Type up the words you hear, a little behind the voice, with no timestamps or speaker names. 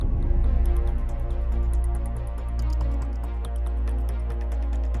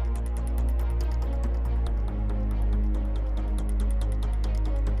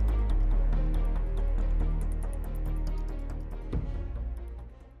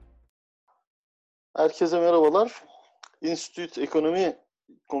Herkese merhabalar. İnstitüt Ekonomi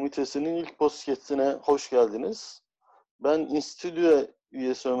Komitesi'nin ilk podcast'ine hoş geldiniz. Ben İnstitü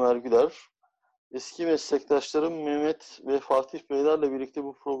üyesi Ömer Güler. Eski meslektaşlarım Mehmet ve Fatih Beylerle birlikte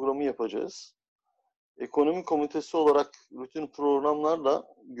bu programı yapacağız. Ekonomi Komitesi olarak rutin programlarla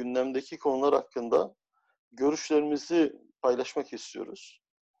gündemdeki konular hakkında görüşlerimizi paylaşmak istiyoruz.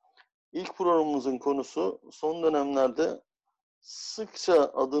 İlk programımızın konusu son dönemlerde sıkça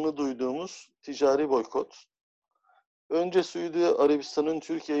adını duyduğumuz ticari boykot. Önce Suudi Arabistan'ın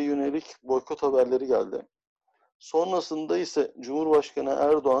Türkiye'ye yönelik boykot haberleri geldi. Sonrasında ise Cumhurbaşkanı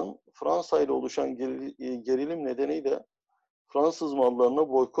Erdoğan, Fransa ile oluşan gerilim nedeniyle Fransız mallarına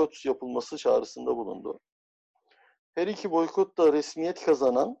boykot yapılması çağrısında bulundu. Her iki boykot da resmiyet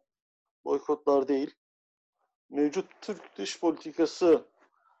kazanan boykotlar değil, mevcut Türk dış politikası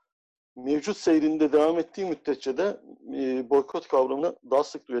mevcut seyrinde devam ettiği müddetçe de boykot kavramını daha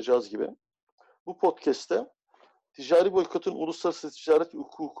sık duyacağız gibi. Bu podcast'te ticari boykotun uluslararası ticaret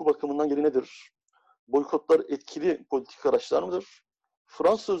hukuku bakımından yeri nedir? Boykotlar etkili politik araçlar mıdır?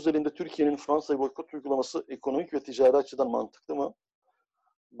 Fransa özelinde Türkiye'nin Fransa'ya boykot uygulaması ekonomik ve ticari açıdan mantıklı mı?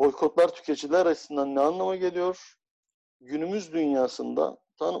 Boykotlar tüketiciler açısından ne anlama geliyor? Günümüz dünyasında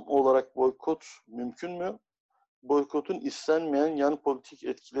tanım olarak boykot mümkün mü? Boykotun istenmeyen yan politik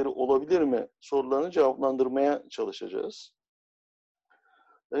etkileri olabilir mi? Sorularını cevaplandırmaya çalışacağız.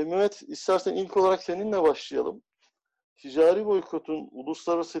 Mehmet, istersen ilk olarak seninle başlayalım. Ticari boykotun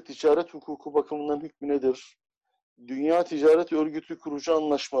uluslararası ticaret hukuku bakımından hükmü nedir? Dünya Ticaret Örgütü kurucu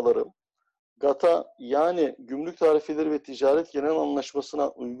anlaşmaları, GAT'a yani Gümrük Tarifeleri ve Ticaret Genel Anlaşması'na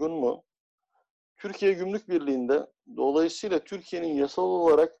uygun mu? Türkiye Gümrük Birliği'nde, dolayısıyla Türkiye'nin yasal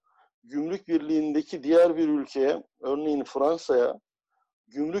olarak Gümrük Birliği'ndeki diğer bir ülkeye, örneğin Fransa'ya,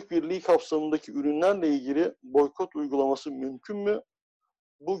 Gümrük Birliği kapsamındaki ürünlerle ilgili boykot uygulaması mümkün mü?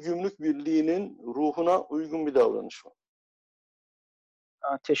 Bu Gümrük Birliği'nin ruhuna uygun bir davranış mı?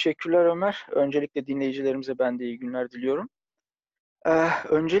 Teşekkürler Ömer. Öncelikle dinleyicilerimize ben de iyi günler diliyorum.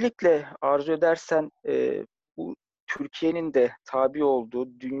 Öncelikle arzu edersen bu Türkiye'nin de tabi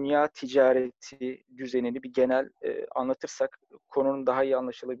olduğu dünya ticareti düzenini bir genel anlatırsak konunun daha iyi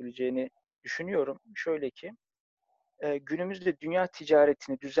anlaşılabileceğini düşünüyorum. Şöyle ki günümüzde dünya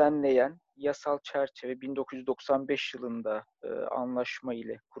ticaretini düzenleyen yasal çerçeve 1995 yılında anlaşma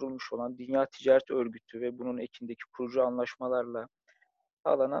ile kurulmuş olan Dünya Ticaret Örgütü ve bunun ekindeki kurucu anlaşmalarla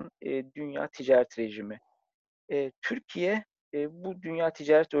sağlanan dünya ticaret rejimi. Türkiye bu Dünya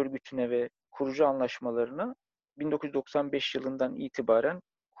Ticaret Örgütü'ne ve kurucu anlaşmalarına 1995 yılından itibaren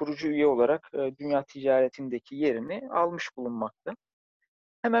kurucu üye olarak dünya ticaretindeki yerini almış bulunmakta.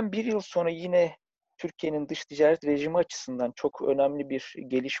 Hemen bir yıl sonra yine Türkiye'nin dış ticaret rejimi açısından çok önemli bir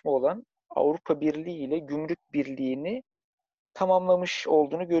gelişme olan Avrupa Birliği ile Gümrük Birliği'ni tamamlamış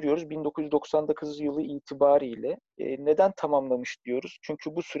olduğunu görüyoruz 1999 yılı itibariyle. Neden tamamlamış diyoruz?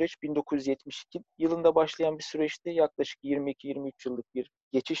 Çünkü bu süreç 1972 yılında başlayan bir süreçti. Yaklaşık 22-23 yıllık bir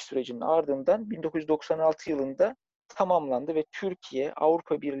geçiş sürecinin ardından 1996 yılında tamamlandı ve Türkiye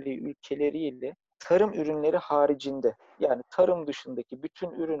Avrupa Birliği ülkeleriyle tarım ürünleri haricinde, yani tarım dışındaki bütün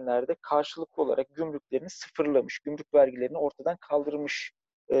ürünlerde karşılıklı olarak gümrüklerini sıfırlamış, gümrük vergilerini ortadan kaldırmış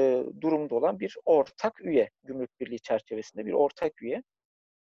durumda olan bir ortak üye. Gümrük Birliği çerçevesinde bir ortak üye.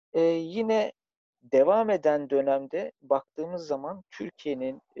 Yine devam eden dönemde baktığımız zaman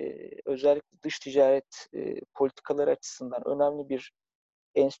Türkiye'nin özellikle dış ticaret politikaları açısından önemli bir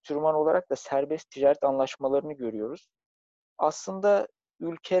enstrüman olarak da serbest ticaret anlaşmalarını görüyoruz. Aslında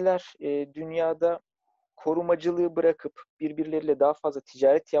ülkeler dünyada korumacılığı bırakıp birbirleriyle daha fazla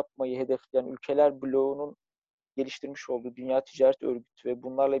ticaret yapmayı hedefleyen ülkeler bloğunun geliştirmiş olduğu Dünya Ticaret Örgütü ve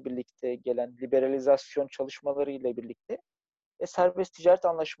bunlarla birlikte gelen liberalizasyon çalışmaları ile birlikte serbest ticaret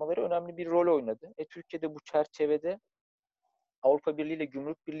anlaşmaları önemli bir rol oynadı. Türkiye'de bu çerçevede Avrupa Birliği ile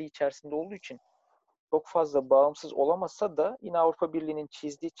Gümrük Birliği içerisinde olduğu için çok fazla bağımsız olamasa da yine Avrupa Birliği'nin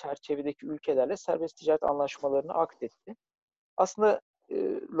çizdiği çerçevedeki ülkelerle serbest ticaret anlaşmalarını akdetti. Aslında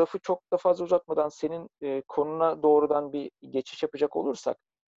lafı çok da fazla uzatmadan senin konuna doğrudan bir geçiş yapacak olursak,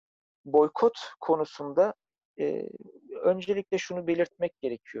 boykot konusunda e, öncelikle şunu belirtmek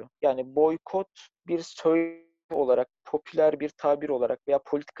gerekiyor. Yani boykot bir söylem olarak, popüler bir tabir olarak veya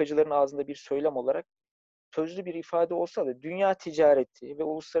politikacıların ağzında bir söylem olarak sözlü bir ifade olsa da dünya ticareti ve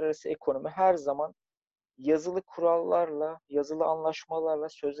uluslararası ekonomi her zaman yazılı kurallarla, yazılı anlaşmalarla,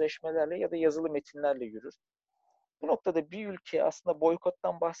 sözleşmelerle ya da yazılı metinlerle yürür. Bu noktada bir ülke aslında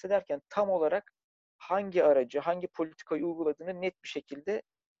boykottan bahsederken tam olarak hangi aracı, hangi politikayı uyguladığını net bir şekilde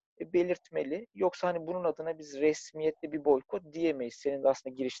belirtmeli. Yoksa hani bunun adına biz resmiyetli bir boykot diyemeyiz. Senin de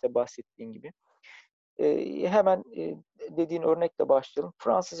aslında girişte bahsettiğin gibi. Hemen dediğin örnekle başlayalım.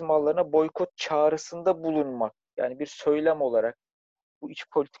 Fransız mallarına boykot çağrısında bulunmak. Yani bir söylem olarak bu iç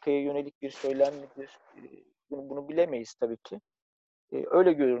politikaya yönelik bir söylem midir? Bunu bilemeyiz tabii ki.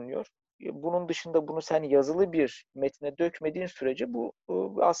 Öyle görünüyor. Bunun dışında bunu sen yazılı bir metne dökmediğin sürece bu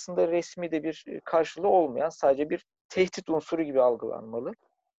aslında resmi de bir karşılığı olmayan sadece bir tehdit unsuru gibi algılanmalı.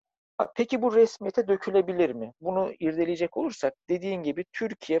 Peki bu resmiyete dökülebilir mi? Bunu irdeleyecek olursak dediğin gibi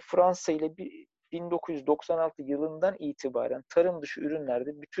Türkiye Fransa ile 1996 yılından itibaren tarım dışı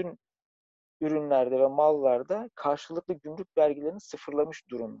ürünlerde, bütün ürünlerde ve mallarda karşılıklı gümrük vergilerini sıfırlamış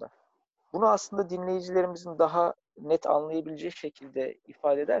durumda. Bunu aslında dinleyicilerimizin daha net anlayabileceği şekilde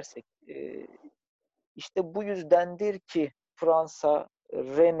ifade edersek, işte bu yüzdendir ki Fransa,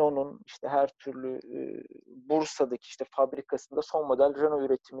 Renault'un işte her türlü Bursa'daki işte fabrikasında son model Renault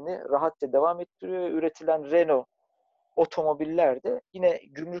üretimini rahatça devam ettiriyor ve üretilen Renault otomobiller de yine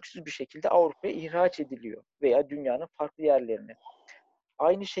gümrüksüz bir şekilde Avrupa'ya ihraç ediliyor veya dünyanın farklı yerlerine.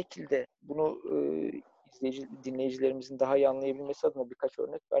 Aynı şekilde bunu dinleyicilerimizin daha iyi anlayabilmesi adına birkaç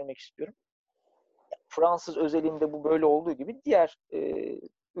örnek vermek istiyorum. Fransız özelinde bu böyle olduğu gibi diğer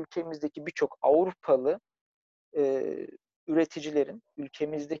ülkemizdeki birçok Avrupalı üreticilerin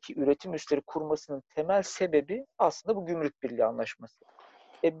ülkemizdeki üretim üsleri kurmasının temel sebebi aslında bu gümrük birliği anlaşması.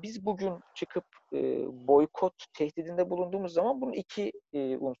 Biz bugün çıkıp boykot tehdidinde bulunduğumuz zaman bunun iki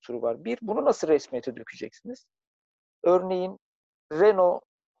unsuru var. Bir, bunu nasıl resmiyete dökeceksiniz? Örneğin Renault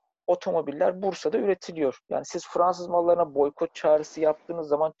otomobiller Bursa'da üretiliyor. Yani siz Fransız mallarına boykot çağrısı yaptığınız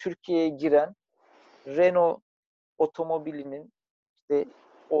zaman Türkiye'ye giren Renault otomobilinin işte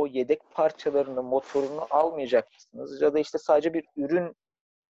o yedek parçalarını, motorunu almayacak mısınız? Ya da işte sadece bir ürün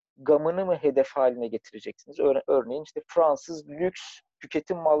gamını mı hedef haline getireceksiniz? Örneğin işte Fransız lüks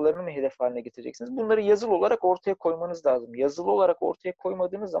tüketim mallarını mı hedef haline getireceksiniz? Bunları yazılı olarak ortaya koymanız lazım. Yazılı olarak ortaya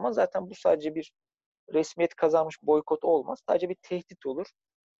koymadığınız zaman zaten bu sadece bir resmiyet kazanmış boykot olmaz. Sadece bir tehdit olur.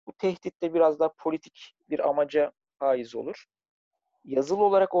 Bu tehdit de biraz daha politik bir amaca haiz olur. Yazılı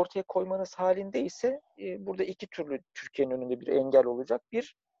olarak ortaya koymanız halinde ise burada iki türlü Türkiye'nin önünde bir engel olacak.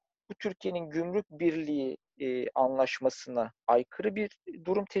 Bir, bu Türkiye'nin gümrük birliği anlaşmasına aykırı bir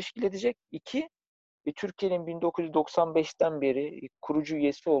durum teşkil edecek. İki, Türkiye'nin 1995'ten beri kurucu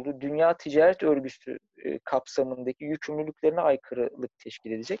üyesi olduğu Dünya Ticaret Örgütü kapsamındaki yükümlülüklerine aykırılık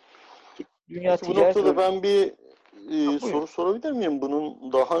teşkil edecek. Dünya Peki bu Ticaret noktada Örgütü... ben bir Buyur. soru sorabilir miyim?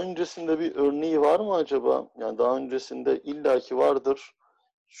 Bunun daha öncesinde bir örneği var mı acaba? Yani daha öncesinde illaki vardır.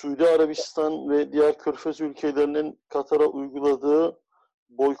 Suudi Arabistan ve diğer Körfez ülkelerinin Katar'a uyguladığı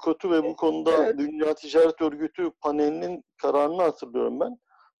boykotu ve bu konuda Evet, Dünya Ticaret Örgütü panelinin kararını hatırlıyorum ben.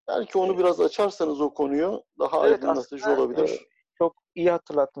 Belki onu biraz açarsanız o konuyu daha evet aydınlatıcı aslında olabilir. çok iyi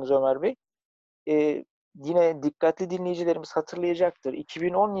hatırlattınız Ömer Bey. E, Yine dikkatli dinleyicilerimiz hatırlayacaktır.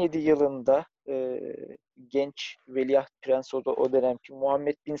 2017 yılında genç veliaht prens o dönemki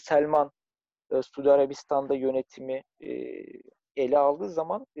Muhammed Bin Selman Suudi Arabistan'da yönetimi ele aldığı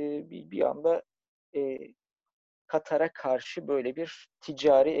zaman bir anda e, Katar'a karşı böyle bir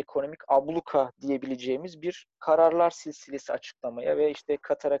ticari ekonomik abluka diyebileceğimiz bir kararlar silsilesi açıklamaya ve işte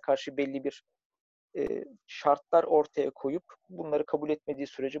Katar'a karşı belli bir şartlar ortaya koyup bunları kabul etmediği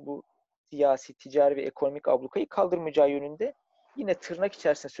sürece bu siyasi, ticari ve ekonomik ablukayı kaldırmayacağı yönünde, yine tırnak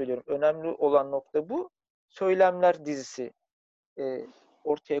içerisinde söylüyorum, önemli olan nokta bu, söylemler dizisi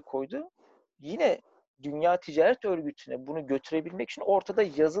ortaya koydu. Yine Dünya Ticaret Örgütü'ne bunu götürebilmek için ortada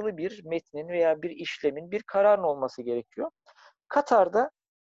yazılı bir metnin veya bir işlemin, bir kararın olması gerekiyor. Katar'da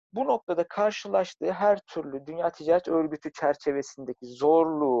bu noktada karşılaştığı her türlü Dünya Ticaret Örgütü çerçevesindeki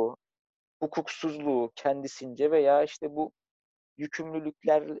zorluğu, hukuksuzluğu kendisince veya işte bu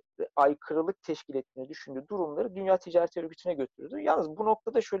yükümlülükler aykırılık teşkil ettiğini düşündüğü durumları Dünya Ticaret Örgütü'ne götürdü. Yalnız bu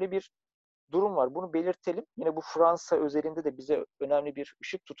noktada şöyle bir durum var. Bunu belirtelim. Yine bu Fransa özelinde de bize önemli bir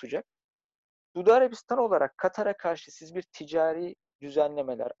ışık tutacak. Suudi Arabistan olarak Katar'a karşı siz bir ticari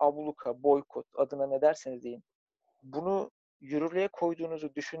düzenlemeler, abluka, boykot adına ne derseniz deyin, bunu yürürlüğe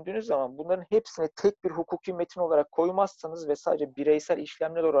koyduğunuzu düşündüğünüz zaman bunların hepsini tek bir hukuki metin olarak koymazsanız ve sadece bireysel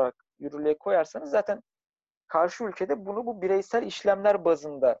işlemler olarak yürürlüğe koyarsanız zaten karşı ülkede bunu bu bireysel işlemler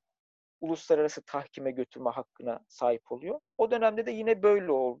bazında uluslararası tahkime götürme hakkına sahip oluyor. O dönemde de yine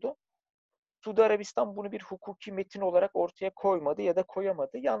böyle oldu. Suudi Arabistan bunu bir hukuki metin olarak ortaya koymadı ya da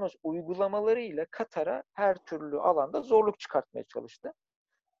koyamadı. Yalnız uygulamalarıyla Katar'a her türlü alanda zorluk çıkartmaya çalıştı.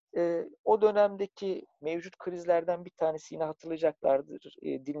 O dönemdeki mevcut krizlerden bir tanesi, yine hatırlayacaklardır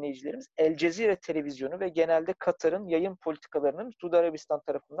dinleyicilerimiz, El Cezire televizyonu ve genelde Katar'ın yayın politikalarının Suudi Arabistan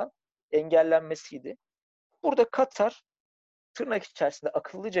tarafından engellenmesiydi. Burada Katar tırnak içerisinde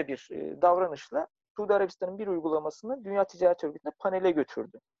akıllıca bir davranışla Suudi Arabistan'ın bir uygulamasını Dünya Ticaret Örgütü'ne panele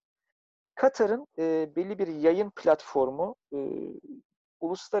götürdü. Katar'ın belli bir yayın platformu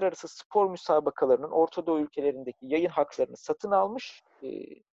uluslararası spor müsabakalarının Orta Doğu ülkelerindeki yayın haklarını satın almış.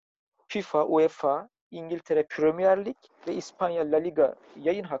 FIFA, UEFA, İngiltere Premier Lig ve İspanya La Liga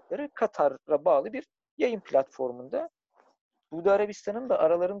yayın hakları Katar'a bağlı bir yayın platformunda. Suudi Arabistan'ın da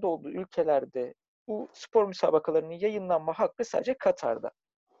aralarında olduğu ülkelerde bu spor müsabakalarının yayınlanma hakkı sadece Katar'da.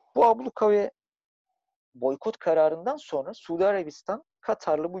 Bu abluka ve boykot kararından sonra Suudi Arabistan,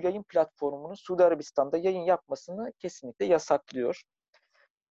 Katarlı bu yayın platformunun Suudi Arabistan'da yayın yapmasını kesinlikle yasaklıyor.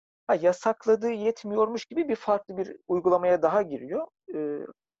 Yasakladığı yetmiyormuş gibi bir farklı bir uygulamaya daha giriyor.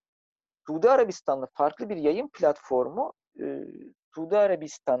 Suudi Arabistan'da farklı bir yayın platformu Suudi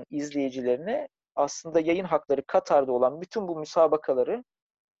Arabistan izleyicilerine aslında yayın hakları Katar'da olan bütün bu müsabakaları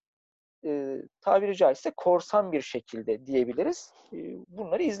tabiri caizse korsan bir şekilde diyebiliriz.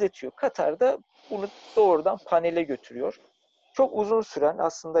 Bunları izletiyor. Katar'da bunu doğrudan panele götürüyor. Çok uzun süren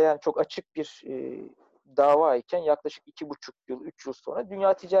aslında yani çok açık bir dava iken yaklaşık 2,5 yıl, 3 yıl sonra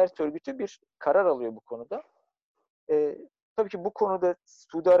Dünya Ticaret Örgütü bir karar alıyor bu konuda. Tabii ki bu konuda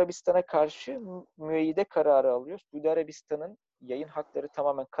Suudi Arabistan'a karşı müeyyide kararı alıyor. Suudi Arabistan'ın yayın hakları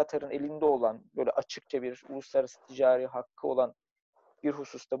tamamen Katar'ın elinde olan, böyle açıkça bir uluslararası ticari hakkı olan bir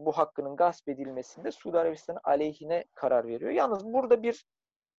hususta bu hakkının gasp edilmesinde Suudi Arabistan'ın aleyhine karar veriyor. Yalnız burada bir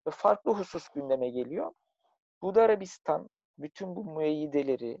farklı husus gündeme geliyor. Suudi Arabistan bütün bu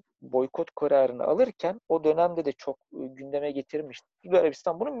müeyyideleri, boykot kararını alırken o dönemde de çok gündeme getirmişti. Suudi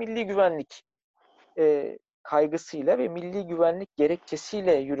Arabistan bunun milli güvenlik kaygısıyla ve milli güvenlik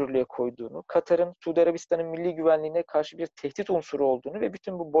gerekçesiyle yürürlüğe koyduğunu, Katar'ın Suudi Arabistan'ın milli güvenliğine karşı bir tehdit unsuru olduğunu ve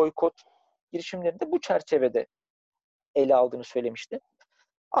bütün bu boykot girişimlerini de bu çerçevede ele aldığını söylemişti.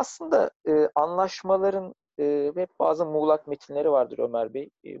 Aslında anlaşmaların hep bazı muğlak metinleri vardır Ömer Bey.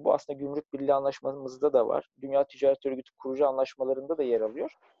 Bu aslında Gümrük Birliği Anlaşmamızda da var. Dünya Ticaret Örgütü kurucu anlaşmalarında da yer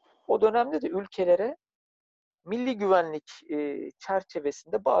alıyor. O dönemde de ülkelere milli güvenlik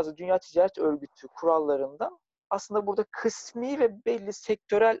çerçevesinde bazı Dünya Ticaret Örgütü kurallarından aslında burada kısmi ve belli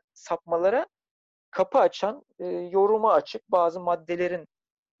sektörel sapmalara kapı açan, yoruma açık bazı maddelerin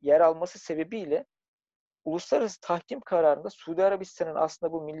yer alması sebebiyle uluslararası tahkim kararında Suudi Arabistan'ın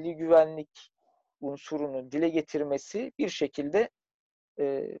aslında bu milli güvenlik unsurunu dile getirmesi bir şekilde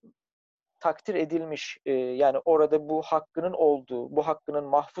takdir edilmiş. Yani orada bu hakkının olduğu, bu hakkının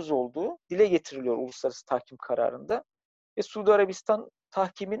mahfuz olduğu dile getiriliyor uluslararası tahkim kararında. Ve Suudi Arabistan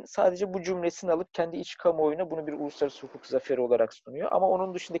tahkimin sadece bu cümlesini alıp kendi iç kamuoyuna bunu bir uluslararası hukuk zaferi olarak sunuyor. Ama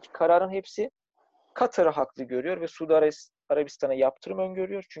onun dışındaki kararın hepsi Katar'ı haklı görüyor ve Suudi Arabistan'a yaptırım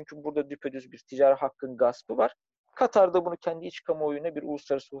öngörüyor. Çünkü burada düpedüz bir ticari hakkın gaspı var. Katar da bunu kendi iç kamuoyuna bir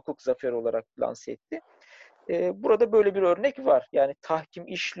uluslararası hukuk zaferi olarak lanse etti. Burada böyle bir örnek var. Yani tahkim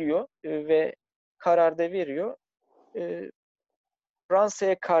işliyor ve karar da veriyor.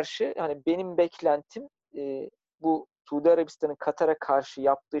 Fransa'ya karşı hani benim beklentim bu Suudi Arabistan'ın Katar'a karşı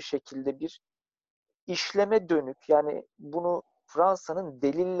yaptığı şekilde bir işleme dönük, yani bunu Fransa'nın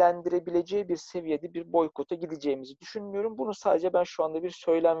delillendirebileceği bir seviyede bir boykota gideceğimizi düşünmüyorum. Bunu sadece ben şu anda bir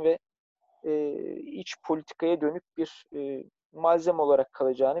söylem ve iç politikaya dönük bir malzeme olarak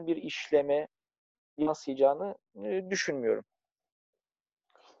kalacağını, bir işleme yansıyacağını düşünmüyorum.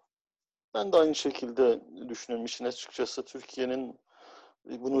 Ben de aynı şekilde düşünüyorum. İşin açıkçası Türkiye'nin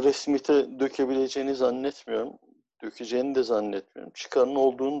bunu resmiyete dökebileceğini zannetmiyorum. Dökeceğini de zannetmiyorum. Çıkarının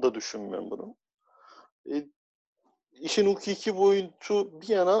olduğunu da düşünmüyorum bunun. İşin hukuki boyutu bir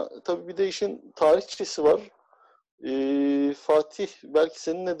yana, tabii bir de işin tarihçesi var. Fatih, belki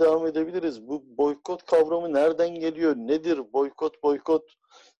seninle devam edebiliriz. Bu boykot kavramı nereden geliyor? Nedir boykot? Boykot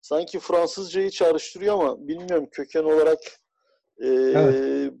sanki Fransızcayı çağrıştırıyor ama bilmiyorum köken olarak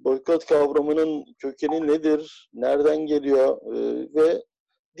Evet. boykot kavramının kökeni nedir? Nereden geliyor? Ve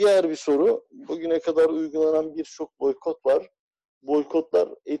diğer bir soru, bugüne kadar uygulanan birçok boykot var. Boykotlar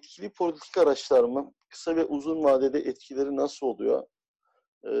etkili politik araçlar mı? Kısa ve uzun vadede etkileri nasıl oluyor?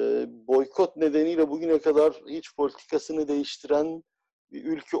 Boykot nedeniyle bugüne kadar hiç politikasını değiştiren bir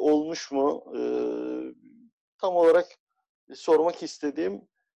ülke olmuş mu? Tam olarak sormak istediğim,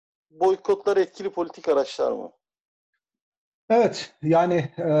 boykotlar etkili politik araçlar mı? Evet, yani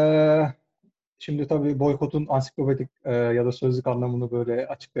şimdi tabii boykotun ansiklopedik ya da sözlük anlamını böyle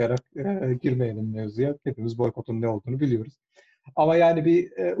açıklayarak girmeyelim mevzuya. Hepimiz boykotun ne olduğunu biliyoruz. Ama yani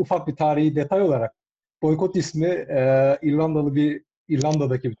ufak bir tarihi detay olarak boykot ismi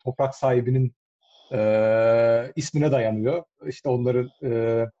İrlanda'daki bir toprak sahibinin ismine dayanıyor. İşte onların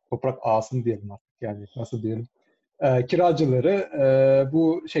toprak ağasını diyelim artık, yani nasıl diyelim. Kiracıları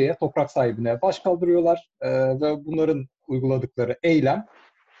bu toprak sahibine baş kaldırıyorlar ve bunların uyguladıkları eylem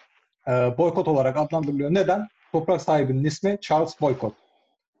boykot olarak adlandırılıyor. Neden? Toprak sahibinin ismi Charles Boykot.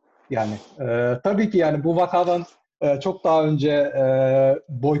 Yani tabii ki yani bu vakadan çok daha önce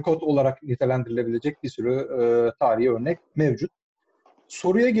boykot olarak nitelendirilebilecek bir sürü tarihi örnek mevcut.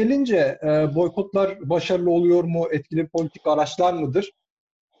 Soruya gelince boykotlar başarılı oluyor mu? Etkili politik araçlar mıdır?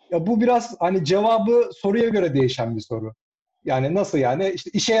 Ya bu biraz hani cevabı soruya göre değişen bir soru. Yani nasıl yani? İşte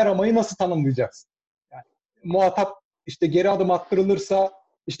işe yaramayı nasıl tanımlayacaksın? Yani muhatap işte geri adım attırılırsa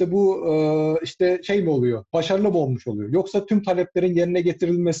işte bu işte şey mi oluyor? Başarılı mı olmuş oluyor? Yoksa tüm taleplerin yerine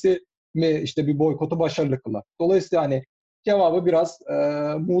getirilmesi mi işte bir boykotu başarılı kılar? Dolayısıyla hani cevabı biraz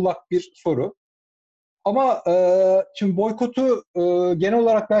muğlak bir soru. Ama şimdi boykotu genel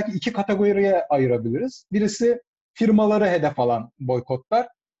olarak belki iki kategoriye ayırabiliriz. Birisi firmaları hedef alan boykotlar.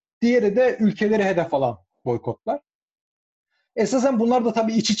 Diğeri de ülkeleri hedef alan boykotlar. Esasen bunlar da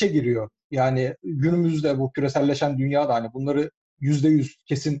tabii iç içe giriyor. Yani günümüzde bu küreselleşen dünyada hani bunları %100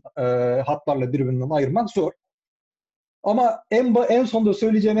 kesin hatlarla birbirinden ayırmak zor. Ama en sonda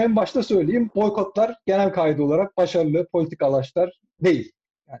söyleyeceğim en başta söyleyeyim. Boykotlar genel kaide olarak başarılı politik araçlar değil.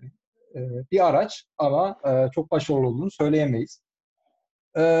 Yani bir araç ama çok başarılı olduğunu söyleyemeyiz.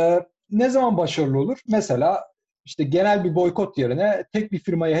 Ne zaman başarılı olur? Mesela işte genel bir boykot yerine tek bir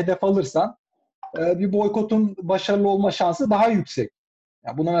firmayı hedef alırsan bir boykotun başarılı olma şansı daha yüksek.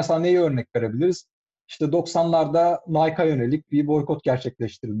 Yani buna mesela neyi örnek verebiliriz? İşte 90'larda Nike'a yönelik bir boykot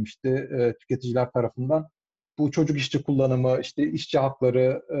gerçekleştirilmişti tüketiciler tarafından. Bu çocuk işçi kullanımı, işte işçi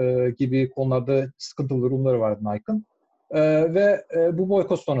hakları gibi konularda sıkıntılı durumları vardı Nike'ın. Ve bu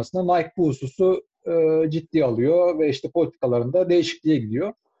boykot sonrasında Nike bu hususu ciddiye alıyor ve işte politikalarında değişikliğe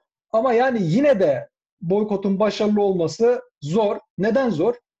gidiyor. Ama yani yine de boykotun başarılı olması zor. Neden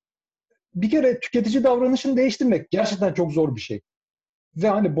zor? Bir kere tüketici davranışını değiştirmek gerçekten çok zor bir şey. Ve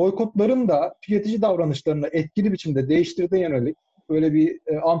hani boykotların da tüketici davranışlarını etkili biçimde değiştirdiğine yönelik böyle bir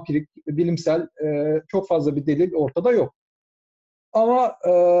ampirik, bilimsel çok fazla bir delil ortada yok. Ama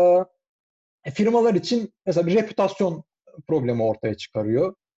firmalar için mesela bir reputasyon problemi ortaya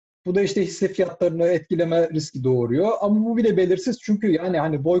çıkarıyor. Bu da işte hisse fiyatlarını etkileme riski doğuruyor. Ama bu bile belirsiz çünkü yani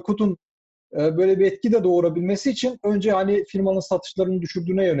hani boykotun böyle bir etki de doğurabilmesi için önce hani firmanın satışlarını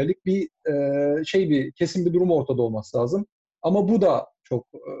düşürdüğüne yönelik bir bir kesin bir durum ortada olması lazım. Ama bu da çok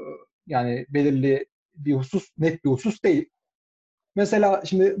yani belirli bir husus, net bir husus değil. Mesela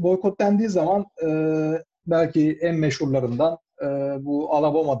şimdi boykot dendiği zaman belki en meşhurlarından bu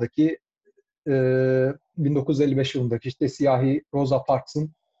Alabama'daki 1955 yılındaki işte siyahi Rosa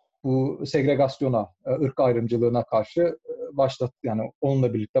Parks'ın bu segregasyona, ırk ayrımcılığına karşı yani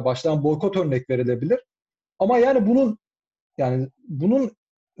onunla birlikte başlayan boykot örnek verilebilir. Ama yani bunun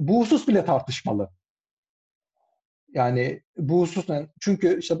bu husus bile tartışmalı. Yani bu husus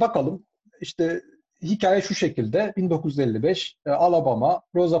çünkü işte bakalım işte hikaye şu şekilde 1955 Alabama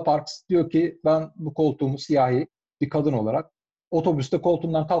Rosa Parks diyor ki ben bu koltuğumu siyahi bir kadın olarak otobüste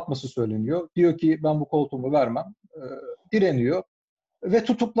koltuğundan kalkması söyleniyor. Diyor ki ben bu koltuğumu vermem. Direniyor ve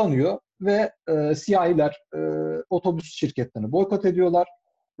tutuklanıyor ve siyahiler otobüs şirketlerini boykot ediyorlar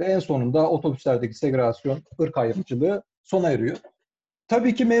ve en sonunda otobüslerdeki segregasyon, ırk ayrımcılığı sona eriyor.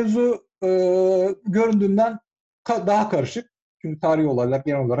 Tabii ki mevzu göründüğünden daha karışık. Çünkü tarihi olaylar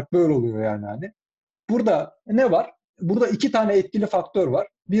genel olarak böyle oluyor yani hani. Burada ne var? Burada iki tane etkili faktör var.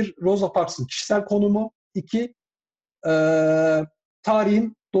 Bir, Rosa Parks'ın kişisel konumu. İki, e,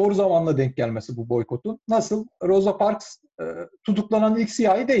 tarihin doğru zamanla denk gelmesi bu boykotun. Nasıl? Rosa Parks tutuklanan ilk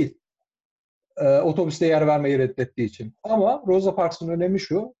siyahi değil. Otobüste yer vermeyi reddettiği için. Ama Rosa Parks'ın önemi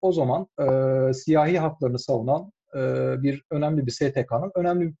şu, o zaman siyahi haklarını savunan önemli bir STK'nın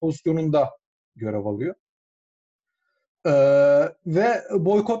önemli bir pozisyonunda görev alıyor. Ve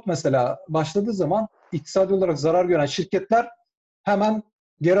boykot mesela başladığı zaman iktisadi olarak zarar gören şirketler hemen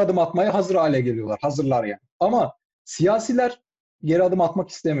geri adım atmaya hazır hale geliyorlar. Hazırlar yani. Ama siyasiler geri adım atmak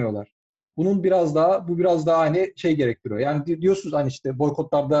istemiyorlar. Bu biraz daha hani şey gerektiriyor. Yani diyorsunuz hani işte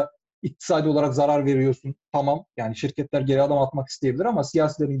boykotlarda iktisadi olarak zarar veriyorsun. Tamam. Yani şirketler geri adım atmak isteyebilir ama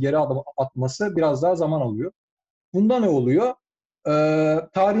siyasilerin geri adım atması biraz daha zaman alıyor. Bunda ne oluyor?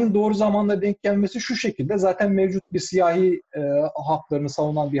 Tarihin doğru zamanla denk gelmesi şu şekilde. Zaten mevcut bir siyahi haklarını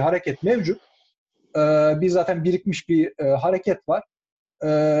savunan bir hareket mevcut. Bir zaten birikmiş bir hareket var.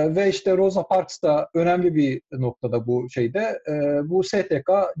 Ve işte Rosa Parks da önemli bir noktada bu şeyde. Bu STK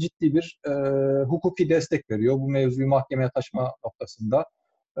ciddi bir hukuki destek veriyor. Bu mevzuyu mahkemeye taşıma noktasında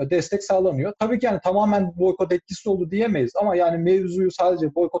destek sağlanıyor. Tabii ki yani tamamen boykot etkisi oldu diyemeyiz ama yani mevzuyu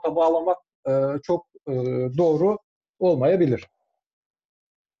sadece boykota bağlamak çok doğru olmayabilir.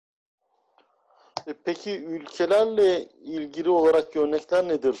 Peki ülkelerle ilgili olarak örnekler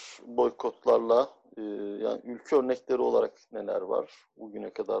nedir boykotlarla? Yani ülke örnekleri olarak neler var bugüne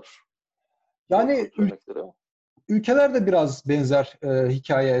kadar Yani boykot örnekleri? ülkeler de biraz benzer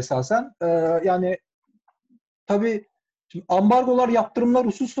hikaye esasen. Yani tabii şimdi ambargolar, yaptırımlar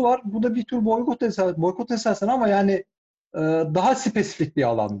hususu var. Bu da bir tür boykot esasen ama yani daha spesifik bir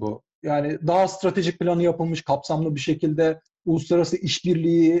alan bu. Yani daha stratejik planı yapılmış, kapsamlı bir şekilde uluslararası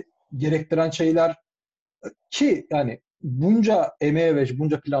işbirliği gerektiren şeyler ki yani bunca emeğe ve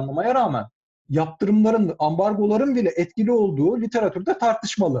bunca planlamaya rağmen yaptırımların, ambargoların bile etkili olduğu literatürde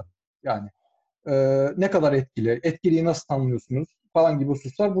tartışmalı. Yani ne kadar etkili, etkiliyi nasıl tanımlıyorsunuz falan gibi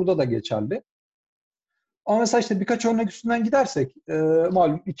hususlar burada da geçerli. Ama mesela işte birkaç örnek üstünden gidersek,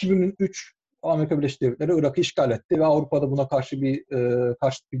 malum 2003 Amerika Birleşik Devletleri Irak'ı işgal etti ve Avrupa'da buna karşı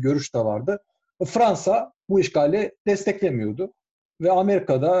karşıt bir görüş de vardı. Fransa bu işgali desteklemiyordu ve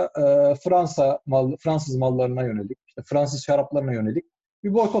Amerika'da Fransız mallarına yönelik, işte Fransız şaraplarına yönelik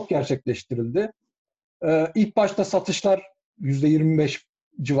bir boykot gerçekleştirildi. İlk başta satışlar %25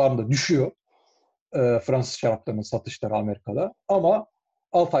 civarında düşüyor. Fransız şaraplarının satışları Amerika'da ama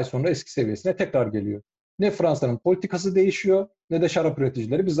 6 ay sonra eski seviyesine tekrar geliyor. Ne Fransa'nın politikası değişiyor ne de şarap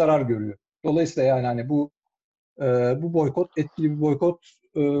üreticileri bir zarar görüyor. Dolayısıyla yani hani bu boykot etkili bir boykot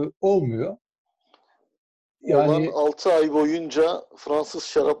olmuyor. Olan Yani 6 ay boyunca Fransız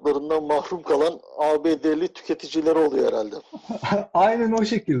şaraplarından mahrum kalan ABD'li tüketiciler oluyor herhalde. aynen o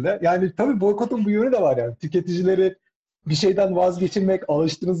şekilde. Yani tabii boykotun bu yönü de var yani. Tüketicileri bir şeyden vazgeçirmek,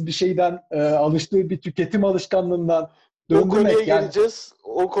 alıştığınız bir şeyden, alıştığı bir tüketim alışkanlığından O konuya döndürmek yani. geleceğiz.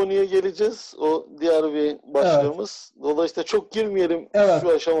 O konuya geleceğiz. O diğer bir Evet, başlığımız. Dolayısıyla çok girmeyelim evet, şu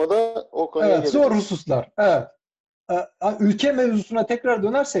aşamada. O konuya evet. Zor geleceğiz. hususlar. Evet. Ülke mevzusuna tekrar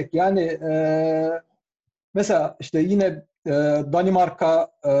dönersek yani mesela işte yine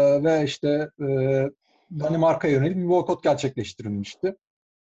Danimarka ve işte Danimarka'ya yönelik bir boykot gerçekleştirilmişti.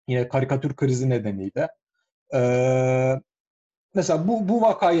 Yine karikatür krizi nedeniyle. E, Mesela bu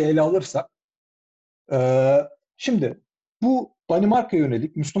vakayı ele alırsak şimdi bu Danimarka'ya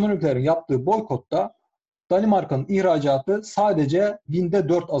yönelik Müslüman ülkelerin yaptığı boykotta Danimarka'nın ihracatı sadece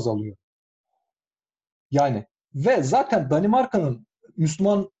 %4 azalıyor. Yani ve zaten Danimarka'nın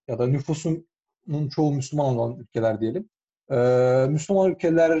Müslüman ya da nüfusunun çoğu Müslüman olan ülkeler diyelim. Müslüman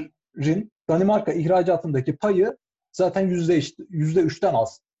ülkelerin Danimarka ihracatındaki payı zaten %3'ten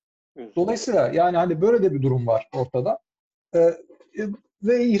az. Dolayısıyla yani hani böyle de bir durum var ortada. Ee,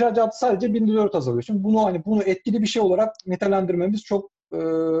 Ve ihracatı sadece %4 azalıyor. Şimdi bunu etkili bir şey olarak nitelendirmemiz çok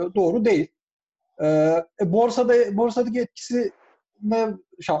doğru değil. Borsadaki etkisine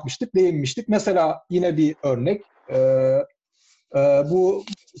değinmiştik. Mesela yine bir örnek. Bu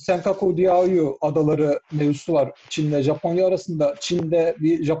Senkaku Diaoyu adaları mevzusu var Çin'le Japonya arasında. Çin'de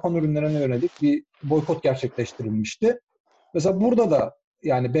bir Japon ürünlerine yönelik bir boykot gerçekleştirilmişti. Mesela burada da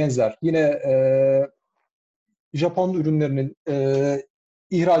yani benzer. Yine Japon ürünlerinin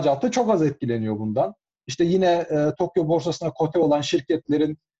ihracatı çok az etkileniyor bundan. İşte yine Tokyo borsasına kote olan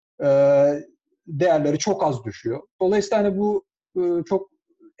şirketlerin e, değerleri çok az düşüyor. Dolayısıyla hani bu çok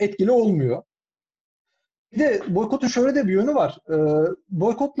etkili olmuyor. Bir de boykotun şöyle de bir yönü var.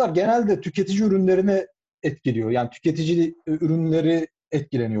 Boykotlar genelde tüketici ürünlerini etkiliyor. Yani tüketici ürünleri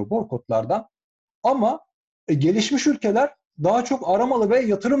etkileniyor boykotlardan. Ama gelişmiş ülkeler daha çok aramalı ve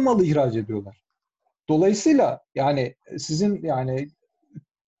yatırım malı ihraç ediyorlar. Dolayısıyla yani sizin yani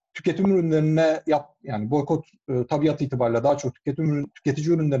tüketim ürünlerine yani boykot tabiatı itibariyle daha çok tüketici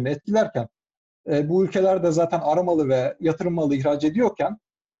ürünlerini etkilerken bu ülkeler de zaten aramalı ve yatırım malı ihraç ediyorken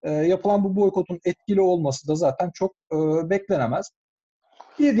yapılan bu boykotun etkili olması da zaten çok beklenemez.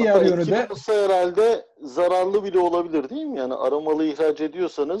 Bir diğer Hatta yönü etkili de olsa herhalde zararlı bile olabilir değil mi? Yani aramalı ihraç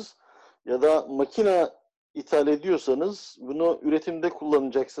ediyorsanız ya da makine ithal ediyorsanız bunu üretimde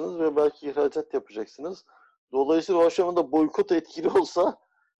kullanacaksınız ve belki ihracat yapacaksınız. Dolayısıyla o aşamada boykot etkili olsa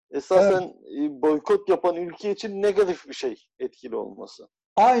esasen evet, boykot yapan ülke için negatif bir şey etkili olması.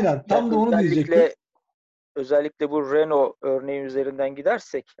 aynen Yani tam da onu diyecektim. özellikle bu Renault örneği üzerinden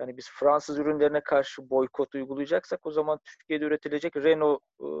gidersek, hani biz Fransız ürünlerine karşı boykot uygulayacaksak o zaman Türkiye'de üretilecek Renault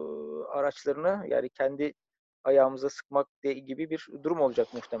araçlarını yani kendi ayağımıza sıkmak gibi bir durum olacak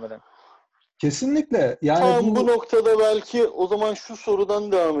muhtemelen. Kesinlikle yani Tam bu bu noktada belki o zaman şu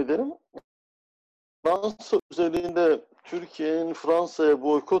sorudan devam edelim. Fransa özelinde Türkiye'nin Fransa'ya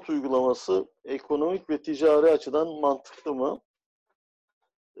boykot uygulaması ekonomik ve ticari açıdan mantıklı mı?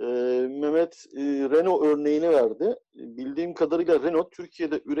 Mehmet Renault örneğini verdi. Bildiğim kadarıyla Renault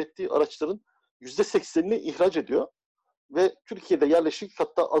Türkiye'de ürettiği araçların %80'ini ihraç ediyor. Ve Türkiye'de yerleşik,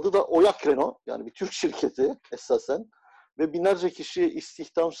 hatta adı da Oyak Renault, yani bir Türk şirketi esasen. Ve binlerce kişiye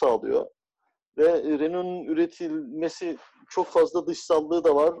istihdam sağlıyor. Ve Renault'un üretilmesi çok fazla dışsallığı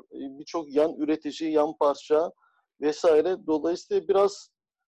da var. Birçok yan üretici, yan parça vesaire. Dolayısıyla biraz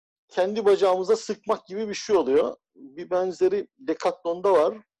kendi bacağımıza sıkmak gibi bir şey oluyor. bir benzeri Decathlon'da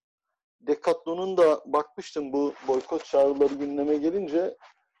var. Decathlon'un da bakmıştım bu boykot çağrıları gündeme gelince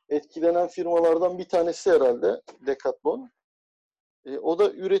etkilenen firmalardan bir tanesi herhalde Decathlon. O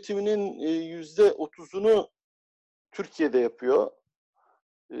da üretiminin %30'unu Türkiye'de yapıyor.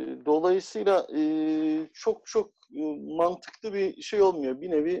 Dolayısıyla çok çok mantıklı bir şey olmuyor.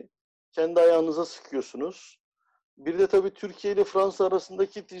 Bir nevi kendi ayağınıza sıkıyorsunuz. Bir de tabii Türkiye ile Fransa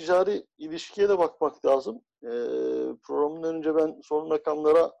arasındaki ticari ilişkiye de bakmak lazım. Programdan önce ben son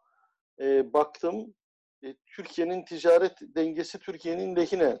rakamlara baktım. Türkiye'nin ticaret dengesi Türkiye'nin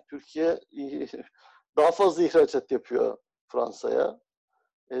lehine. Türkiye daha fazla ihracat yapıyor Fransa'ya.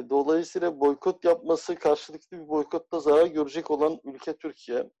 Dolayısıyla boykot yapması, karşılıklı bir boykotta zarar görecek olan ülke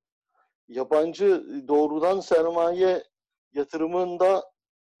Türkiye. Yabancı doğrudan sermaye yatırımında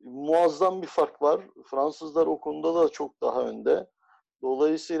muazzam bir fark var. Fransızlar o konuda da çok daha önde.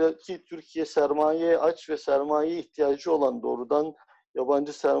 Dolayısıyla ki Türkiye sermayeye aç ve sermaye ihtiyacı olan, doğrudan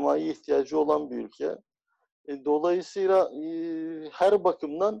yabancı sermaye ihtiyacı olan bir ülke. Dolayısıyla her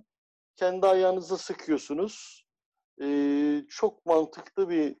bakımdan kendi ayağınıza sıkıyorsunuz. Çok mantıklı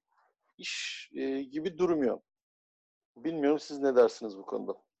bir iş gibi durmuyor. Bilmiyorum siz ne dersiniz bu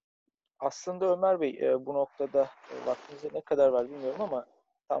konuda? Aslında Ömer Bey bu noktada vaktinize ne kadar var bilmiyorum ama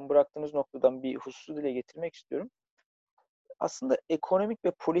tam bıraktığınız noktadan bir hususu dile getirmek istiyorum. Aslında ekonomik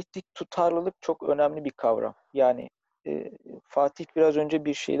ve politik tutarlılık çok önemli bir kavram. Yani Fatih biraz önce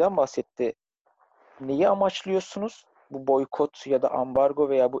bir şeyden bahsetti. Neyi amaçlıyorsunuz? Bu boykot ya da ambargo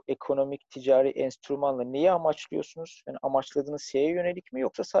veya bu ekonomik ticari enstrümanla neyi amaçlıyorsunuz? Yani amaçladığınız şeye yönelik mi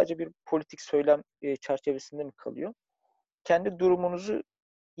yoksa sadece bir politik söylem çerçevesinde mi kalıyor? Kendi durumunuzu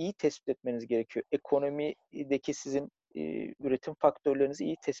iyi tespit etmeniz gerekiyor. Ekonomideki sizin üretim faktörlerinizi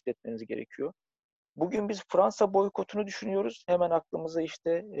iyi tespit etmeniz gerekiyor. Bugün biz Fransa boykotunu düşünüyoruz. Hemen aklımıza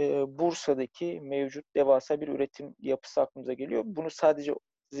işte Bursa'daki mevcut devasa bir üretim yapısı aklımıza geliyor. Bunu sadece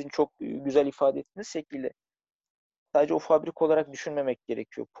sizin çok güzel ifade ettiğiniz şekliyle sadece o fabrika olarak düşünmemek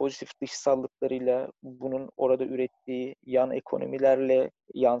gerekiyor. Pozitif dışsallıklarıyla, bunun orada ürettiği yan ekonomilerle,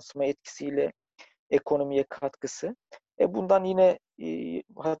 yansıma etkisiyle ekonomiye katkısı. Bundan yine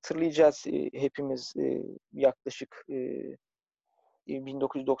hatırlayacağız hepimiz yaklaşık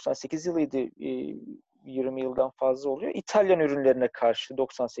 1998 yılıydı, 20 yıldan fazla oluyor. İtalyan ürünlerine karşı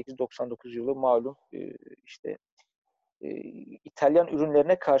 98-99 yılı malum işte İtalyan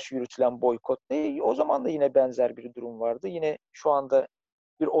ürünlerine karşı yürütülen boykot. O zaman da yine benzer bir durum vardı. Yine şu anda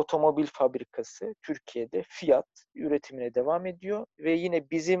bir otomobil fabrikası Türkiye'de Fiat üretimine devam ediyor ve yine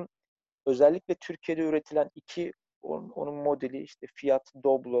bizim özellikle Türkiye'de üretilen onun modeli işte Fiat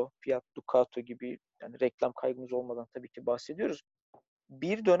Doblo, Fiat Ducato gibi, yani reklam kaygımız olmadan tabii ki bahsediyoruz.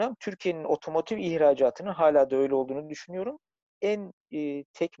 Bir dönem Türkiye'nin otomotiv ihracatının hala da öyle olduğunu düşünüyorum.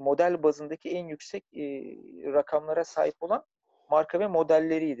 Tek model bazındaki en yüksek rakamlara sahip olan marka ve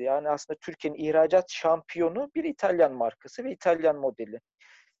modelleriydi. Yani aslında Türkiye'nin ihracat şampiyonu bir İtalyan markası ve İtalyan modeli.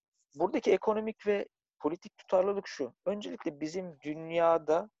 Buradaki ekonomik ve politik tutarlılık şu. Öncelikle bizim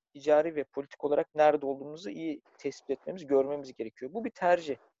dünyada ticari ve politik olarak nerede olduğumuzu iyi tespit etmemiz, görmemiz gerekiyor. Bu bir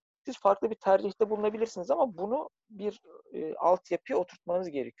tercih. Siz farklı bir tercihte bulunabilirsiniz ama bunu bir altyapıya oturtmanız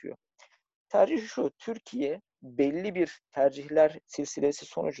gerekiyor. Tercih şu: Türkiye belli bir tercihler silsilesi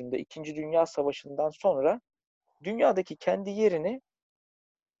sonucunda İkinci Dünya Savaşı'ndan sonra dünyadaki kendi yerini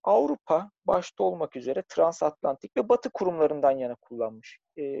Avrupa başta olmak üzere transatlantik ve Batı kurumlarından yana kullanmış.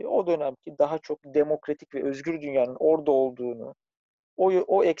 O dönemki daha çok demokratik ve özgür dünyanın orada olduğunu,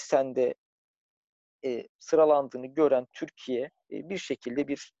 o eksende sıralandığını gören Türkiye bir şekilde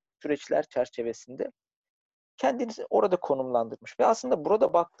bir süreçler çerçevesinde kendini orada konumlandırmış. Ve aslında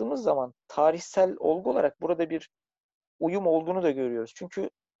burada baktığımız zaman tarihsel olgu olarak burada bir uyum olduğunu da görüyoruz. Çünkü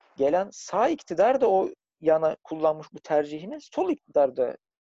gelen sağ iktidar da o yana kullanmış bu tercihini, sol iktidar da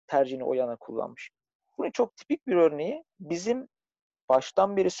tercihini o yana kullanmış. Bunun çok tipik bir örneği bizim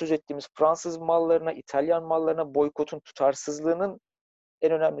baştan beri söz ettiğimiz Fransız mallarına, İtalyan mallarına boykotun tutarsızlığının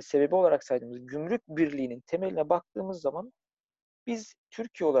en önemli sebebi olarak saydığımız gümrük birliğinin temeline baktığımız zaman biz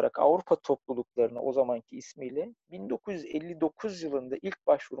Türkiye olarak Avrupa topluluklarına, o zamanki ismiyle, 1959 yılında ilk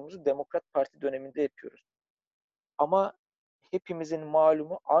başvurumuzu Demokrat Parti döneminde yapıyoruz. Ama hepimizin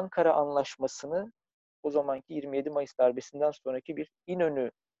malumu Ankara Anlaşması'nı o zamanki 27 Mayıs darbesinden sonraki bir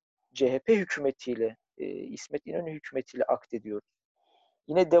İnönü CHP hükümetiyle, İsmet İnönü hükümetiyle akdediyoruz.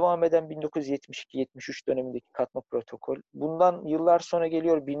 Yine devam eden 1972-73 dönemindeki katma protokol. Bundan yıllar sonra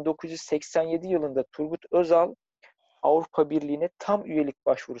geliyor 1987 yılında Turgut Özal Avrupa Birliği'ne tam üyelik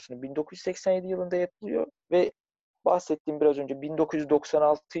başvurusunu 1987 yılında yapılıyor ve bahsettiğim biraz önce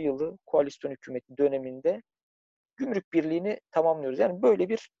 1996 yılı koalisyon hükümeti döneminde Gümrük Birliği'ni tamamlıyoruz. Yani böyle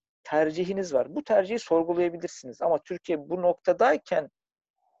bir tercihiniz var. Bu tercihi sorgulayabilirsiniz. Ama Türkiye bu noktadayken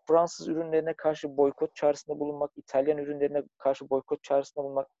Fransız ürünlerine karşı boykot çağrısında bulunmak, İtalyan ürünlerine karşı boykot çağrısında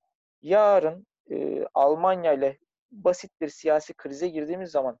bulunmak, yarın Almanya ile basit bir siyasi krize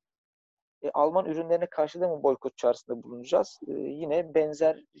girdiğimiz zaman Alman ürünlerine karşı da mı boykot çağrısında bulunacağız? Yine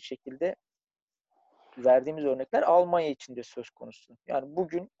benzer şekilde verdiğimiz örnekler Almanya için de söz konusu. Yani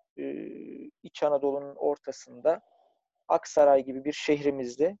bugün İç Anadolu'nun ortasında Aksaray gibi bir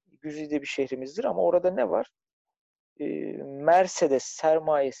şehrimizde, güzide bir şehrimizdir ama orada ne var? Mercedes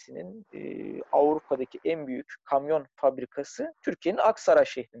sermayesinin Avrupa'daki en büyük kamyon fabrikası Türkiye'nin Aksaray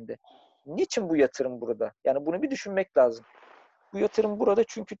şehrinde. Niçin bu yatırım burada? Yani bunu bir düşünmek lazım. Bu yatırım burada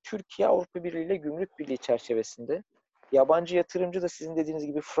çünkü Türkiye Avrupa Birliği ile Gümrük Birliği çerçevesinde. Yabancı yatırımcı da sizin dediğiniz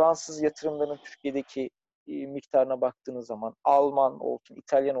gibi Fransız yatırımlarının Türkiye'deki miktarına baktığınız zaman Alman olsun,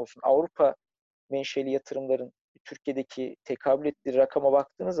 İtalyan olsun, Avrupa menşeli yatırımların Türkiye'deki tekabül ettiği rakama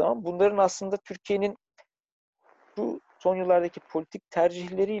baktığınız zaman bunların aslında Türkiye'nin şu son yıllardaki politik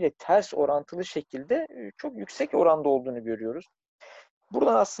tercihleriyle ters orantılı şekilde çok yüksek oranda olduğunu görüyoruz.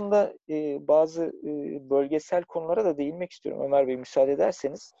 Buradan aslında bazı bölgesel konulara da değinmek istiyorum Ömer Bey, müsaade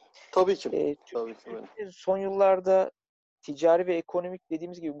ederseniz. Tabii ki. Tabii ki. Son yıllarda ticari ve ekonomik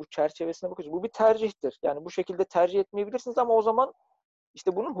dediğimiz gibi bu çerçevesine bakıyoruz. Bu bir tercihtir. Yani bu şekilde tercih etmeyebilirsiniz ama o zaman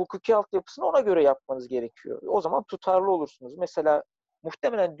işte bunun hukuki altyapısını ona göre yapmanız gerekiyor. O zaman tutarlı olursunuz. Mesela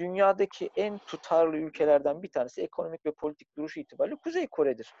muhtemelen dünyadaki en tutarlı ülkelerden bir tanesi ekonomik ve politik duruşu itibariyle Kuzey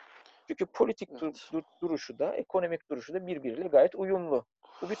Kore'dir. Çünkü politik duruşu da, ekonomik duruşu da birbiriyle gayet uyumlu.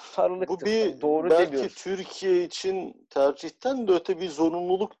 Bu bir tutarlılıktır. Bu bir Yani doğru belki demiyoruz. Türkiye için tercihten de öte bir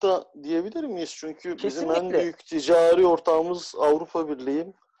zorunluluk da diyebilir miyiz? Çünkü bizim en büyük ticari ortağımız Avrupa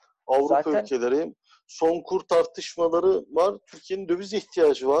Birliği, Avrupa ülkeleri. Son kur tartışmaları var. Türkiye'nin döviz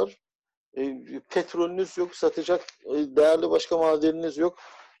ihtiyacı var. Petrolünüz yok, satacak değerli başka madeniniz yok.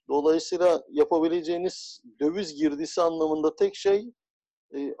 Dolayısıyla yapabileceğiniz döviz girdisi anlamında tek şey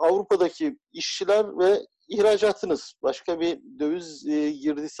Avrupa'daki işçiler ve ihracatınız. Başka bir döviz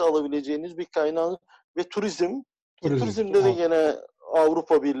girdisi alabileceğiniz bir kaynağı ve turizm. Turizmde de yine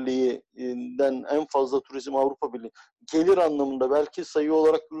Avrupa Birliği'nden en fazla turizm Avrupa Birliği. Gelir anlamında belki sayı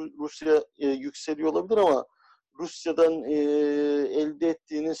olarak Rusya yükseliyor olabilir ama Rusya'dan elde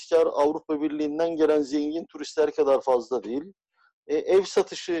ettiğiniz kar Avrupa Birliği'nden gelen zengin turistler kadar fazla değil. Ev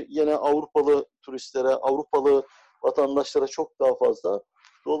satışı yine Avrupalı turistlere, Avrupalı vatandaşlara çok daha fazla.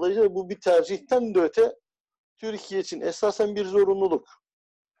 Dolayısıyla bu bir tercihten de öte Türkiye için esasen bir zorunluluk.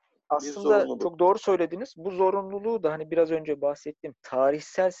 Aslında çok doğru söylediniz. Bu zorunluluğu da hani biraz önce bahsettiğim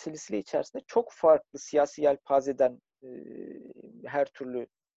tarihsel silsile içerisinde çok farklı siyasi yelpazeden her türlü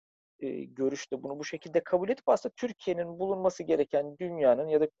görüşte bunu bu şekilde kabul edip aslında Türkiye'nin bulunması gereken dünyanın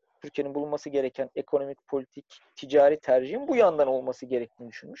ya da Türkiye'nin bulunması gereken ekonomik, politik, ticari tercihin bu yandan olması gerektiğini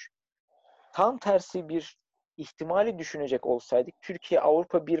düşünmüş. Tam tersi bir ihtimali düşünecek olsaydık Türkiye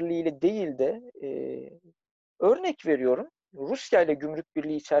Avrupa Birliği ile değil de örnek veriyorum Rusya ile Gümrük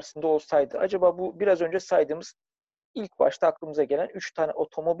Birliği içerisinde olsaydı acaba bu biraz önce saydığımız ilk başta aklımıza gelen 3 tane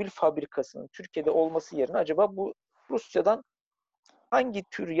otomobil fabrikasının Türkiye'de olması yerine acaba bu Rusya'dan hangi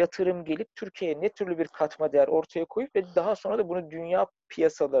tür yatırım gelip Türkiye'ye ne türlü bir katma değer ortaya koyup ve daha sonra da bunu dünya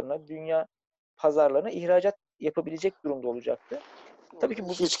piyasalarına, dünya pazarlarına ihracat yapabilecek durumda olacaktı. Tabii ki bu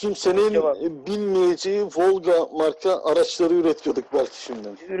hiç kimsenin bilmeyeceği Volga marka araçları üretiyorduk belki şimdi.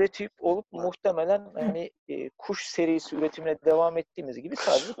 Üretip olup muhtemelen hani kuş serisi üretimine devam ettiğimiz gibi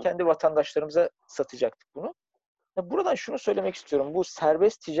sadece kendi vatandaşlarımıza satacaktık bunu. Buradan şunu söylemek istiyorum. Bu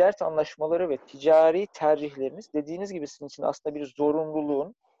serbest ticaret anlaşmaları ve ticari tercihleriniz dediğiniz gibi sizin için aslında bir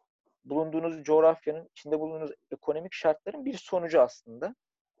zorunluluğun, bulunduğunuz coğrafyanın, içinde bulunduğunuz ekonomik şartların bir sonucu aslında.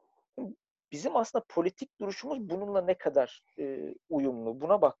 Bizim aslında politik duruşumuz bununla ne kadar uyumlu?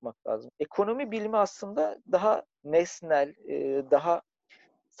 Buna bakmak lazım. Ekonomi bilimi aslında daha nesnel, daha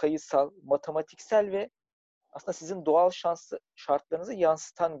sayısal, matematiksel ve aslında sizin doğal şartlarınızı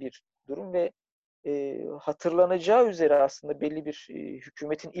yansıtan bir durum ve hatırlanacağı üzere aslında belli bir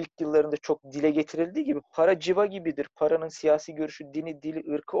hükümetin ilk yıllarında çok dile getirildiği gibi para civa gibidir. Paranın siyasi görüşü, dini,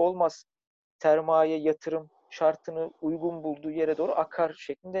 dili, ırkı olmaz. Sermaye, yatırım şartını uygun bulduğu yere doğru akar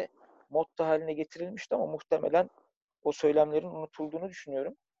şeklinde motto haline getirilmişti ama muhtemelen o söylemlerin unutulduğunu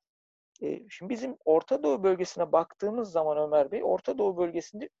düşünüyorum. Şimdi bizim Orta Doğu bölgesine baktığımız zaman Ömer Bey, Orta Doğu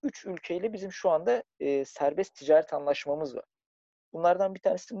bölgesinde 3 ülkeyle bizim şu anda serbest ticaret anlaşmamız var. Bunlardan bir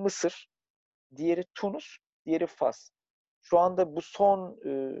tanesi Mısır, diğeri Tunus, diğeri Fas. Şu anda bu son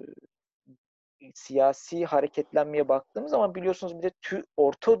siyasi hareketlenmeye baktığımız zaman biliyorsunuz bir de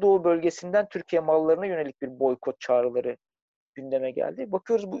Orta Doğu bölgesinden Türkiye mallarına yönelik bir boykot çağrıları gündeme geldi.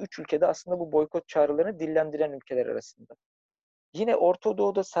 Bakıyoruz bu 3 ülkede aslında bu boykot çağrılarını dillendiren ülkeler arasında. Yine Orta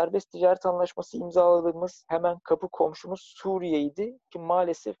Doğu'da serbest ticaret anlaşması imzaladığımız hemen kapı komşumuz Suriye'ydi ki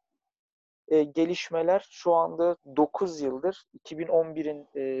maalesef gelişmeler şu anda 9 yıldır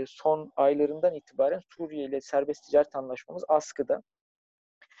 2011'in son aylarından itibaren Suriye ile serbest ticaret anlaşmamız askıda.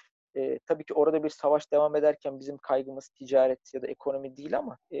 Tabii ki orada bir savaş devam ederken bizim kaygımız ticaret ya da ekonomi değil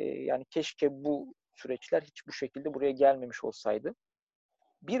ama yani keşke bu süreçler hiç bu şekilde buraya gelmemiş olsaydı.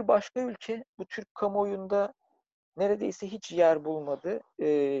 Bir başka ülke bu Türk kamuoyunda neredeyse hiç yer bulmadı.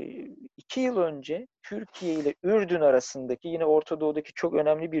 2 yıl önce Türkiye ile Ürdün arasındaki yine Orta Doğu'daki çok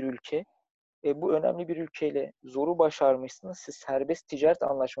önemli bir ülke. Bu önemli bir ülkeyle zoru başarmışsınız. Siz serbest ticaret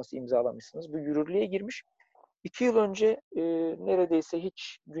anlaşması imzalamışsınız. Bu yürürlüğe girmiş. 2 yıl önce neredeyse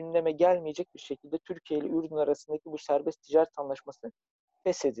hiç gündeme gelmeyecek bir şekilde Türkiye ile Ürdün arasındaki bu serbest ticaret anlaşması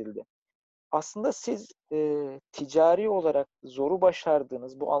feshedildi. Aslında siz ticari olarak zoru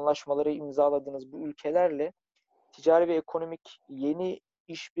başardığınız, bu anlaşmaları imzaladığınız bu ülkelerle ticari ve ekonomik yeni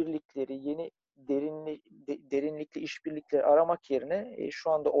işbirlikleri, yeni derinlikli işbirlikleri aramak yerine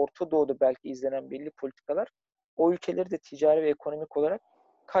şu anda Orta Doğu'da belki izlenen belli politikalar o ülkeleri de ticari ve ekonomik olarak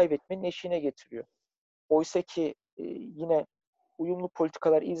kaybetmenin eşiğine getiriyor. Oysa ki yine uyumlu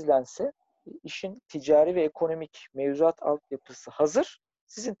politikalar izlense işin ticari ve ekonomik mevzuat altyapısı hazır.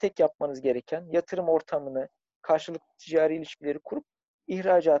 Sizin tek yapmanız gereken yatırım ortamını, karşılıklı ticari ilişkileri kurup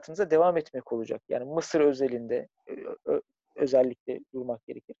ihracatınıza devam etmek olacak. Yani Mısır özelinde özellikle durmak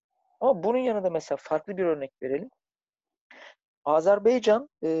gerekir. Ama bunun yanında mesela farklı bir örnek verelim. Azerbaycan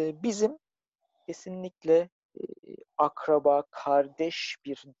bizim kesinlikle akraba, kardeş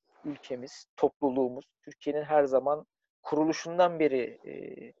bir ülkemiz, topluluğumuz. Türkiye'nin her zaman kuruluşundan beri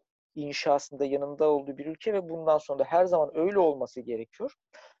inşasında yanında olduğu bir ülke ve bundan sonra da her zaman öyle olması gerekiyor.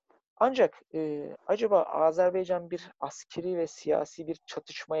 Ancak acaba Azerbaycan bir askeri ve siyasi bir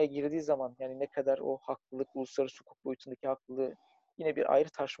çatışmaya girdiği zaman yani ne kadar o haklılık, uluslararası hukuk boyutundaki haklılığı yine bir ayrı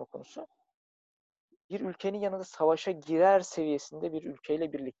tartışma konusu. Bir ülkenin yanında savaşa girer seviyesinde bir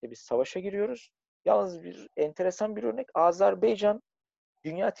ülkeyle birlikte biz savaşa giriyoruz. Yalnız bir enteresan bir örnek Azerbaycan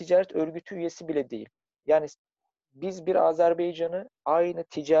Dünya Ticaret Örgütü üyesi bile değil. Yani biz bir Azerbaycan'ı aynı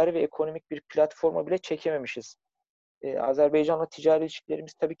ticari ve ekonomik bir platforma bile çekememişiz. Azerbaycan'la ticari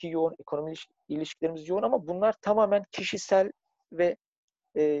ilişkilerimiz tabii ki yoğun, ekonomik ilişkilerimiz yoğun ama bunlar tamamen kişisel ve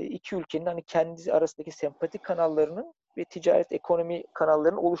iki ülkenin hani kendi arasındaki sempati kanallarının ve ticaret ekonomi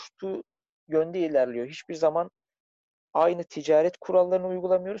kanallarının oluştuğu yönde ilerliyor. Hiçbir zaman aynı ticaret kurallarını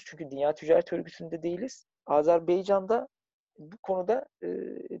uygulamıyoruz. Çünkü Dünya Ticaret Örgütü'nde değiliz. Azerbaycan'da bu konuda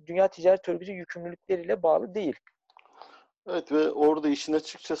Dünya Ticaret Örgütü yükümlülükleriyle bağlı değil. Evet ve orada işin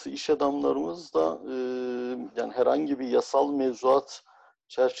açıkçası iş adamlarımız da yani herhangi bir yasal mevzuat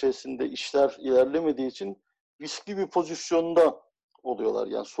çerçevesinde işler ilerlemediği için riskli bir pozisyonda oluyorlar.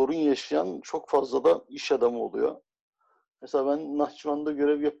 Yani sorun yaşayan çok fazla da iş adamı oluyor. Mesela ben Nahçıvan'da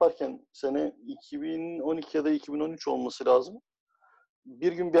görev yaparken sene 2012 ya da 2013 olması lazım.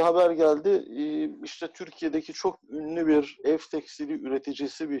 Bir gün bir haber geldi. İşte Türkiye'deki çok ünlü bir ev tekstili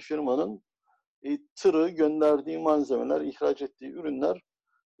üreticisi bir firmanın tırı, gönderdiği malzemeler, ihraç ettiği ürünler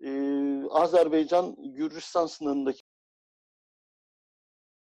Azerbaycan-Gürcistan sınırındaki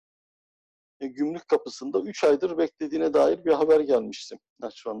gümrük kapısında 3 aydır beklediğine dair bir haber gelmişti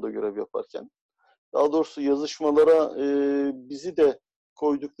Nahçıvan'da görev yaparken. Daha doğrusu yazışmalara bizi de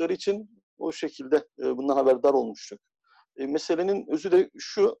koydukları için o şekilde bundan haberdar olmuştuk. Meselenin özü de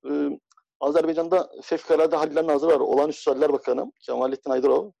şu, Azerbaycan'da Fevkalade Haller Nazırı var, Olağanüstü Haller Bakanı Kemalettin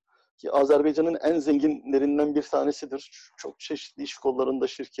Aydırov. Ki Azerbaycan'ın en zenginlerinden bir tanesidir. Çok çeşitli iş kollarında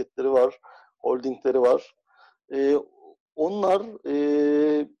şirketleri var, holdingleri var. Onlar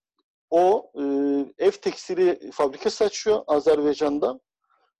ev tekstili fabrikası açıyor Azerbaycan'da.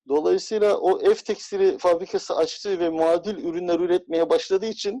 Dolayısıyla o ev tekstili fabrikası açtığı ve muadil ürünler üretmeye başladığı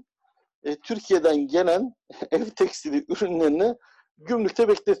için Türkiye'den gelen ev tekstili ürünlerini gümrükte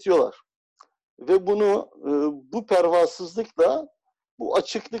bekletiyorlar. Ve bunu bu pervasızlıkla, bu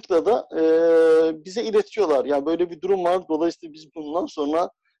açıklıkla da bize iletiyorlar. Yani böyle bir durum var. Dolayısıyla biz bundan sonra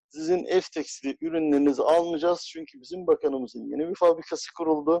sizin ev tekstili ürünlerinizi almayacağız. Çünkü bizim bakanımızın yeni bir fabrikası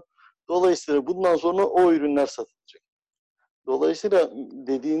kuruldu. Dolayısıyla bundan sonra o ürünler satılacak. Dolayısıyla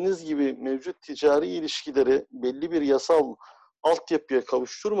dediğiniz gibi mevcut ticari ilişkileri belli bir yasal altyapıya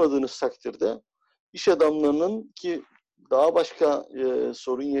kavuşturmadığınız takdirde iş adamlarının ki daha başka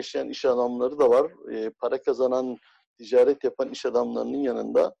sorun yaşayan iş adamları da var. Para kazanan, ticaret yapan iş adamlarının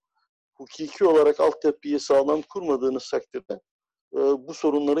yanında hukuki olarak altyapıyı sağlam kurmadığınız takdirde bu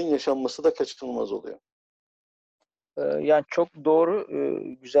sorunların yaşanması da kaçınılmaz oluyor. Yani çok doğru,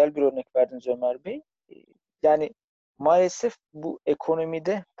 güzel bir örnek verdiniz Ömer Bey. Yani maalesef bu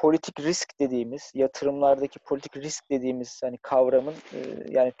ekonomide politik risk dediğimiz, yatırımlardaki politik risk dediğimiz hani kavramın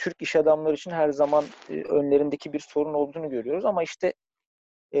yani Türk iş adamları için her zaman önlerindeki bir sorun olduğunu görüyoruz. Ama işte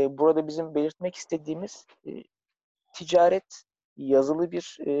burada bizim belirtmek istediğimiz ticaret yazılı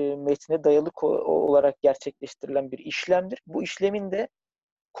bir metne dayalı olarak gerçekleştirilen bir işlemdir. Bu işlemin de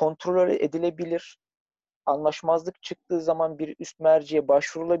kontrol edilebilir, anlaşmazlık çıktığı zaman bir üst merciye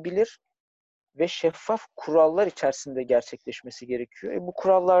başvurulabilir ve şeffaf kurallar içerisinde gerçekleşmesi gerekiyor. Bu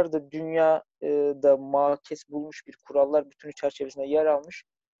kurallar da dünyada makes bulmuş bir kurallar bütünü çerçevesinde yer almış.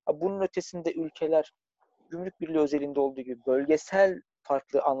 Bunun ötesinde ülkeler gümrük birliği özelinde olduğu gibi bölgesel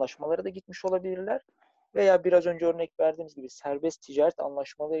farklı anlaşmalara da gitmiş olabilirler. Veya biraz önce örnek verdiğimiz gibi serbest ticaret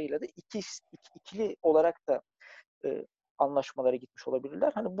anlaşmalarıyla da ikili olarak da anlaşmalara gitmiş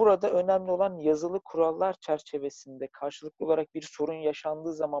olabilirler. Hani burada önemli olan yazılı kurallar çerçevesinde karşılıklı olarak bir sorun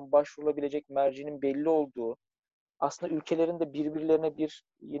yaşandığı zaman başvurulabilecek mercinin belli olduğu, aslında ülkelerin de birbirlerine bir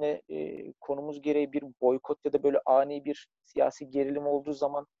yine konumuz gereği bir boykot ya da böyle ani bir siyasi gerilim olduğu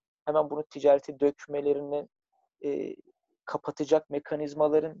zaman hemen bunu ticarete dökmelerini kapatacak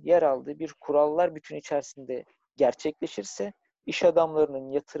mekanizmaların yer aldığı bir kurallar bütünü içerisinde gerçekleşirse iş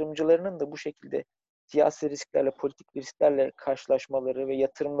adamlarının, yatırımcılarının da bu şekilde siyasi risklerle, politik risklerle karşılaşmaları ve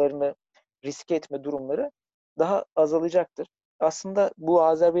yatırımlarını riske etme durumları daha azalacaktır. Aslında bu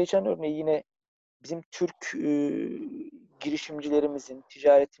Azerbaycan örneği yine bizim Türk girişimcilerimizin,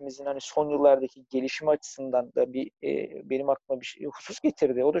 ticaretimizin hani son yıllardaki gelişimi açısından da benim aklıma bir husus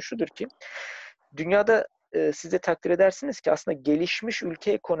getirdi. O da şudur ki dünyada siz de takdir edersiniz ki aslında gelişmiş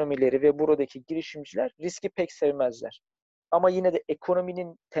ülke ekonomileri ve buradaki girişimciler riski pek sevmezler. Ama yine de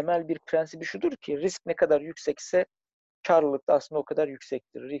ekonominin temel bir prensibi şudur ki risk ne kadar yüksekse karlılık da aslında o kadar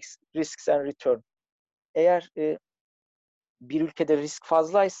yüksektir. Risks and return. Eğer bir ülkede risk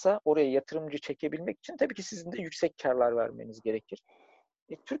fazlaysa oraya yatırımcı çekebilmek için tabii ki sizin de yüksek karlar vermeniz gerekir.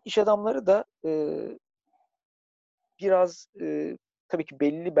 Türk iş adamları da biraz tabii ki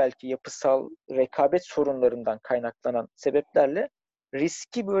belli belki yapısal rekabet sorunlarından kaynaklanan sebeplerle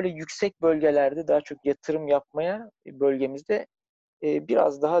riski böyle yüksek bölgelerde daha çok yatırım yapmaya bölgemizde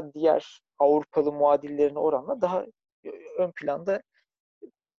biraz daha diğer Avrupalı muadillerine oranla daha ön planda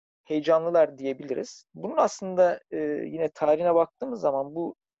heyecanlılar diyebiliriz. Bunun aslında yine tarihine baktığımız zaman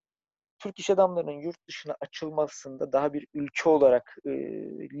bu Türk iş adamlarının yurt dışına açılmasında daha bir ülke olarak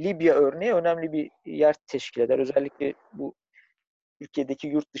Libya örneği önemli bir yer teşkil eder. Özellikle bu Türkiye'deki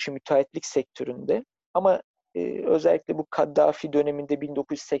yurt dışı müteahhitlik sektöründe. Ama özellikle bu Kaddafi döneminde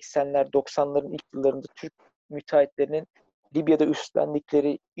 1980'ler, 90'ların ilk yıllarında Türk müteahhitlerinin Libya'da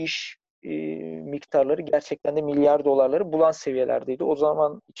üstlendikleri iş miktarları gerçekten de milyar dolarları bulan seviyelerdeydi. O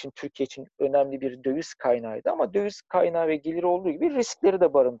zaman için Türkiye için önemli bir döviz kaynağıydı ama döviz kaynağı ve geliri olduğu gibi riskleri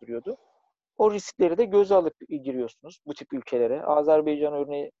de barındırıyordu. O riskleri de göze alıp giriyorsunuz bu tip ülkelere. Azerbaycan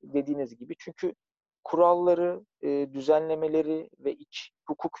örneği dediğiniz gibi. Çünkü kuralları, düzenlemeleri ve iç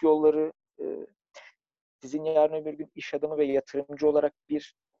hukuk yolları sizin yarın öbür gün iş adamı ve yatırımcı olarak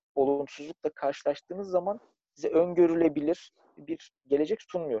bir olumsuzlukla karşılaştığınız zaman size öngörülebilir bir gelecek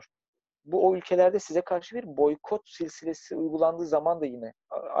sunmuyor. Bu o ülkelerde size karşı bir boykot silsilesi uygulandığı zaman da yine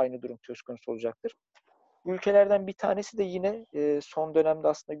aynı durum söz konusu olacaktır. Bu ülkelerden bir tanesi de yine son dönemde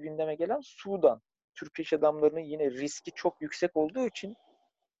aslında gündeme gelen Sudan. Türk iş adamlarının yine riski çok yüksek olduğu için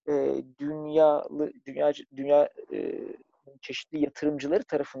dünya çeşitli yatırımcıları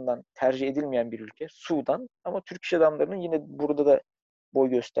tarafından tercih edilmeyen bir ülke Sudan. Ama Türk iş adamlarının yine burada da boy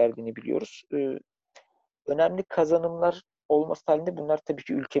gösterdiğini biliyoruz. Önemli kazanımlar olması halinde bunlar tabii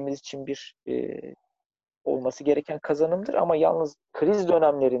ki ülkemiz için bir olması gereken kazanımdır. Ama yalnız kriz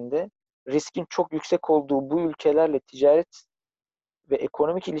dönemlerinde riskin çok yüksek olduğu bu ülkelerle ticaret ve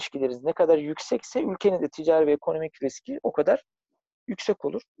ekonomik ilişkileriniz ne kadar yüksekse ülkenin de ticari ve ekonomik riski o kadar yüksek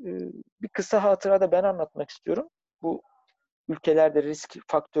olur. Bir kısa hatıra da ben anlatmak istiyorum. Bu ülkelerde risk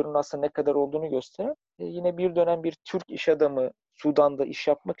faktörünün aslında ne kadar olduğunu gösteren. Yine bir dönem bir Türk iş adamı Sudan'da iş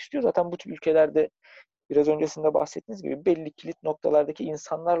yapmak istiyor. Zaten bu tür ülkelerde biraz öncesinde bahsettiğiniz gibi belli kilit noktalardaki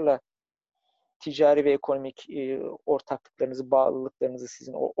insanlarla ticari ve ekonomik ortaklıklarınızı, bağlılıklarınızı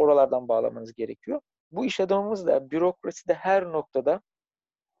sizin oralardan bağlamanız gerekiyor. Bu iş adamımız da bürokraside her noktada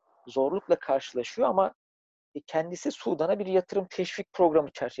zorlukla karşılaşıyor ama kendisi Sudan'a bir yatırım teşvik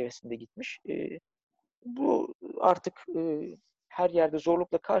programı çerçevesinde gitmiş. Bu artık her yerde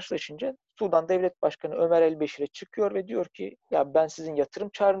zorlukla karşılaşınca Sudan Devlet Başkanı Ömer El-Beşir'e çıkıyor ve diyor ki ya ben sizin yatırım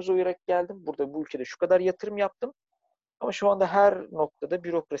çağrınıza uyarak geldim. Burada bu ülkede şu kadar yatırım yaptım. Ama şu anda her noktada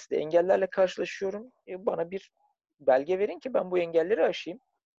bürokraside engellerle karşılaşıyorum. Bana bir belge verin ki ben bu engelleri aşayım.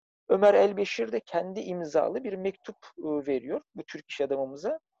 Ömer El-Beşir de kendi imzalı bir mektup veriyor bu Türk iş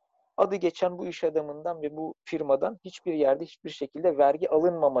adamımıza. adı geçen bu iş adamından ve bu firmadan hiçbir yerde hiçbir şekilde vergi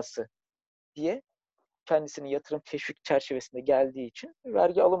alınmaması diye, kendisinin yatırım teşvik çerçevesinde geldiği için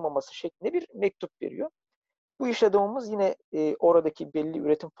vergi alınmaması şeklinde bir mektup veriyor. Bu iş adamımız yine oradaki belli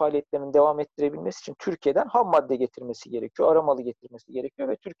üretim faaliyetlerinin devam ettirebilmesi için Türkiye'den ham madde getirmesi gerekiyor, aramalı getirmesi gerekiyor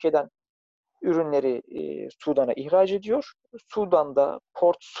ve Türkiye'den ürünleri Sudan'a ihraç ediyor. Sudan'da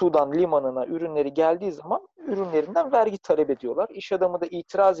Port Sudan limanına ürünleri geldiği zaman ürünlerinden vergi talep ediyorlar. İş adamı da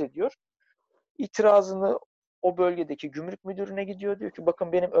itiraz ediyor. İtirazını o bölgedeki gümrük müdürüne gidiyor. Diyor ki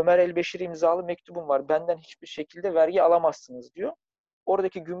bakın benim Ömer Elbeşir imzalı mektubum var. Benden hiçbir şekilde vergi alamazsınız diyor.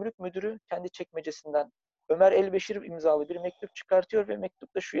 Oradaki gümrük müdürü kendi çekmecesinden Ömer Elbeşir imzalı bir mektup çıkartıyor ve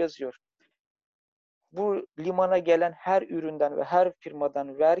mektupta şu yazıyor: bu limana gelen her üründen ve her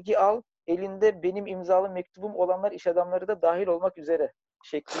firmadan vergi al. Elinde benim imzalı mektubum olanlar iş adamları da dahil olmak üzere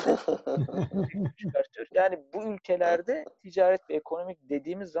şeklinde çıkartıyor. Yani bu ülkelerde ticaret ve ekonomik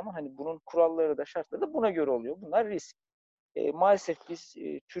dediğimiz zaman hani bunun kuralları da şartları da buna göre oluyor. Bunlar risk. Maalesef biz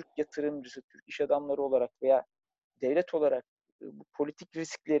Türk yatırımcısı, Türk iş adamları olarak veya devlet olarak bu politik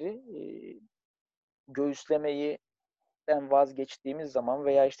riskleri göğüslemeyi vazgeçtiğimiz zaman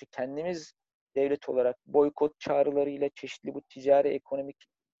veya işte kendimiz devlet olarak boykot çağrılarıyla, çeşitli bu ticari ekonomik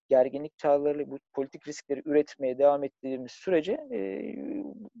gerginlik çağrılarıyla bu politik riskleri üretmeye devam ettiğimiz sürece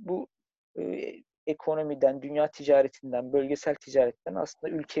bu ekonomiden, dünya ticaretinden, bölgesel ticaretten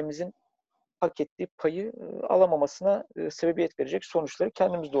aslında ülkemizin hak ettiği payı alamamasına sebebiyet verecek sonuçları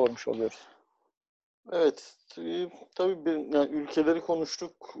kendimiz doğurmuş oluyoruz. Evet, tabii yani ülkeleri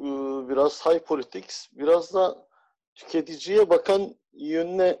konuştuk, biraz high politics, biraz da tüketiciye bakan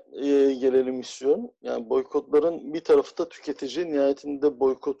yönüne gelelim istiyorum. Yani boykotların bir tarafı da tüketici, nihayetinde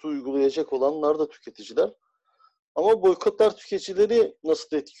boykotu uygulayacak olanlar da tüketiciler. Ama boykotlar tüketicileri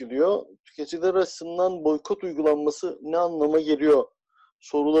nasıl etkiliyor? Tüketiciler açısından boykot uygulanması ne anlama geliyor?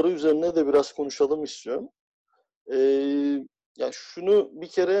 Soruları üzerine de biraz konuşalım istiyorum. Yani şunu bir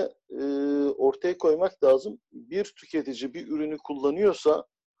kere ortaya koymak lazım. Bir tüketici bir ürünü kullanıyorsa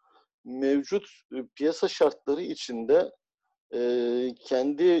mevcut piyasa şartları içinde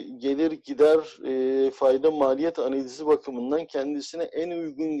kendi gelir gider fayda maliyet analizi bakımından kendisine en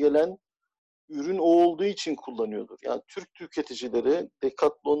uygun gelen ürün o olduğu için kullanıyordur. Yani Türk tüketicileri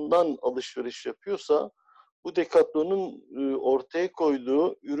Decathlon'dan alışveriş yapıyorsa bu Decathlon'un ortaya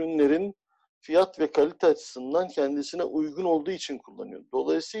koyduğu ürünlerin fiyat ve kalite açısından kendisine uygun olduğu için kullanıyor.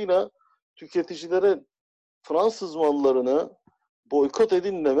 Dolayısıyla tüketicilere Fransız mallarını boykot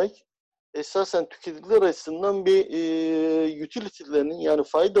edin demek esasen tüketiciler açısından bir utility'lerinin yani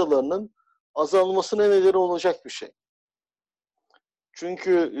faydalarının azalmasına neden olacak bir şey.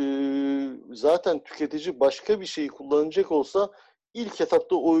 Çünkü zaten tüketici başka bir şeyi kullanacak olsa ilk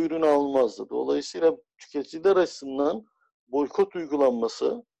etapta o ürünü almazdı. Dolayısıyla tüketiciler açısından boykot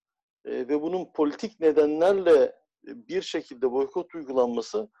uygulanması ve bunun politik nedenlerle bir şekilde boykot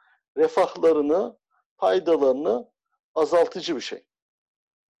uygulanması refahlarını, faydalarını azaltıcı bir şey.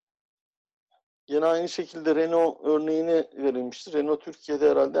 Yine aynı şekilde Renault örneğini verilmiştir. Renault Türkiye'de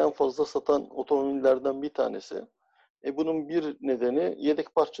herhalde en fazla satan otomobillerden bir tanesi. Bunun bir nedeni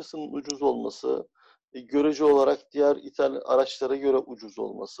yedek parçasının ucuz olması, görece olarak diğer ithal araçlara göre ucuz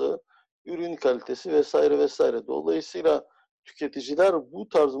olması, ürün kalitesi vesaire vesaire. Dolayısıyla tüketiciler bu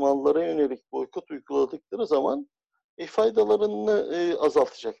tarz mallara yönelik boykot uyguladıkları zaman faydalarını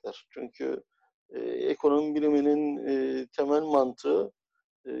azaltacaklar. Çünkü ekonomi biliminin temel mantığı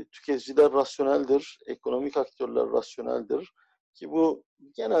tüketiciler rasyoneldir, ekonomik aktörler rasyoneldir. Ki bu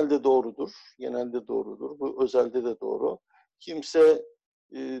genelde doğrudur. Genelde doğrudur. Bu özelde de doğru. Kimse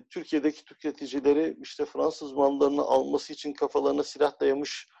Türkiye'deki tüketicileri işte Fransız mallarını alması için kafalarına silah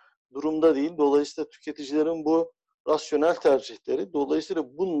dayamış durumda değil. Dolayısıyla tüketicilerin bu rasyonel tercihleri.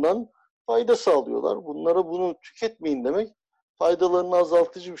 Dolayısıyla bundan fayda sağlıyorlar. Bunlara bunu tüketmeyin demek faydalarını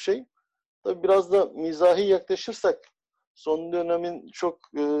azaltıcı bir şey. Tabii biraz da mizahi yaklaşırsak son dönemin çok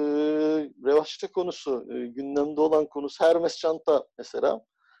revaçta konusu, gündemde olan konusu Hermes çanta mesela.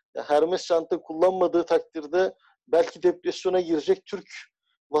 Ya Hermes çanta kullanmadığı takdirde belki depresyona girecek Türk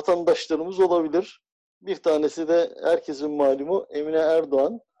vatandaşlarımız olabilir. Bir tanesi de herkesin malumu Emine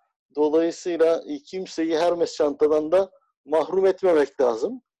Erdoğan. Dolayısıyla kimseyi Hermes çantadan da mahrum etmemek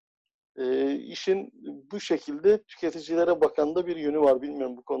lazım. İşin bu şekilde tüketicilere bakan da bir yönü var.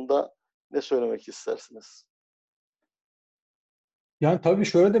 Bilmiyorum bu konuda ne söylemek istersiniz? Yani tabii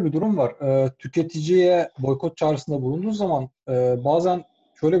şöyle de bir durum var. Tüketiciye boykot çağrısında bulunduğun zaman bazen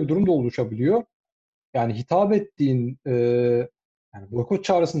şöyle bir durum da oluşabiliyor. Yani hitap ettiğin, yani boykot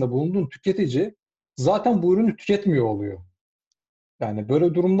çağrısında bulunduğun tüketici zaten bu ürünü tüketmiyor oluyor. Yani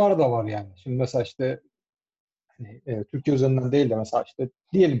böyle durumlar da var yani. Şimdi mesela işte Türkiye üzerinden değil de mesela işte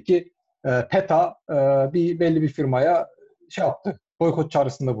diyelim ki PETA belli bir firmaya şey yaptı, boykot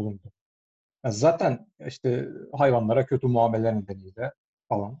çağrısında bulundu. Yani zaten işte hayvanlara kötü muamele nedeniyle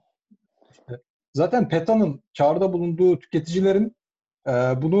falan. İşte zaten PETA'nın çağrıda bulunduğu tüketicilerin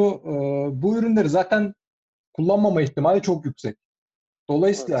bu ürünleri zaten kullanmama ihtimali çok yüksek.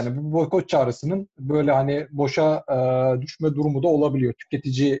 Dolayısıyla Evet. yani bu boykot çağrısının böyle hani boşa düşme durumu da olabiliyor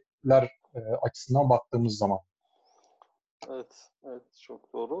tüketiciler açısından baktığımız zaman. Evet, evet,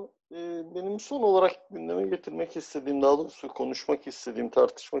 çok doğru. Benim son olarak gündeme getirmek istediğim, daha doğrusu konuşmak istediğim,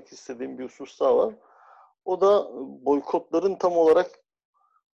 tartışmak istediğim bir husus daha var. O da boykotların tam olarak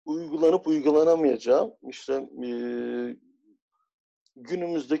uygulanıp uygulanamayacağı. İşte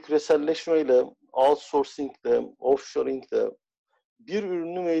günümüzde küreselleşmeyle, outsourcingle, offshoringle bir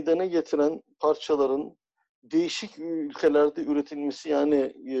ürünü meydana getiren parçaların değişik ülkelerde üretilmesi,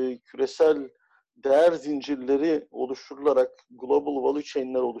 yani küresel değer zincirleri oluşturularak, global value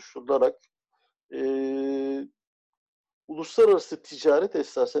chain'ler oluşturularak e, uluslararası ticaret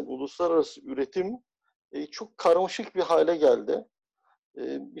esasen uluslararası üretim çok karmaşık bir hale geldi.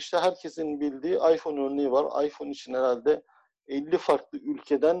 İşte herkesin bildiği iPhone örneği var. iPhone için herhalde 50 farklı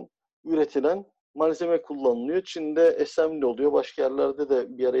ülkeden üretilen malzeme kullanılıyor. Çin'de assembly oluyor. Başka yerlerde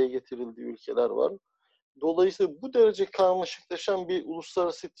de bir araya getirildiği ülkeler var. Dolayısıyla bu derece karmaşıklaşan bir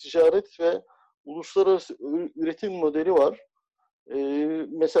uluslararası ticaret ve uluslararası üretim modeli var.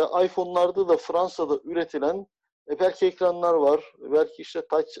 Mesela iPhone'larda da Fransa'da üretilen belki ekranlar var, belki işte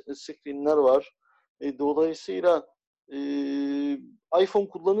touch screen'ler var. Dolayısıyla e, iPhone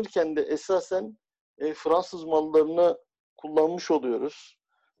kullanırken de esasen Fransız mallarını kullanmış oluyoruz.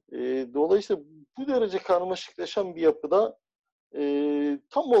 Dolayısıyla bu derece karmaşıklaşan bir yapıda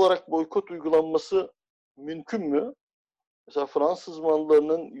tam olarak boykot uygulanması mümkün mü? Mesela Fransız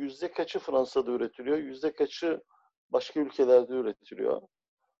mallarının yüzde kaçı Fransa'da üretiliyor, yüzde kaçı başka ülkelerde üretiliyor?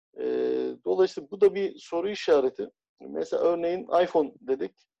 Dolayısıyla bu da bir soru işareti. Mesela örneğin iPhone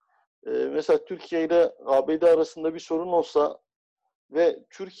dedik. Mesela Türkiye ile ABD arasında bir sorun olsa ve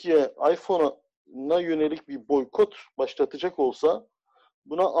Türkiye iPhone'a yönelik bir boykot başlatacak olsa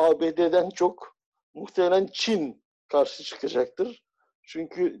buna ABD'den çok muhtemelen Çin karşı çıkacaktır.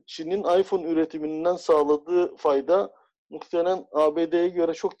 Çünkü Çin'in iPhone üretiminden sağladığı fayda muhtemelen ABD'ye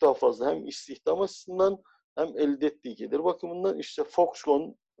göre çok daha fazla. Hem istihdam açısından hem elde ettiği gelir bakımından. İşte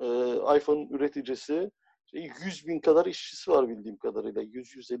Foxconn, iPhone üreticisi, 100 bin kadar işçisi var bildiğim kadarıyla.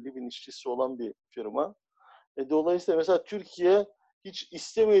 100-150 bin işçisi olan bir firma. Dolayısıyla mesela Türkiye hiç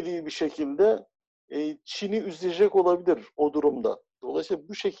istemediği bir şekilde Çin'i üzecek olabilir o durumda. Dolayısıyla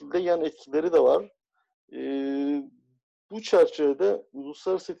bu şekilde yan etkileri de var. E, Bu çerçevede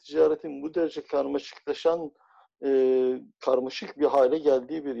uluslararası ticaretin bu derece karmaşıklaşan, karmaşık bir hale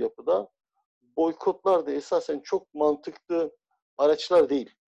geldiği bir yapıda boykotlar da esasen çok mantıklı araçlar değil.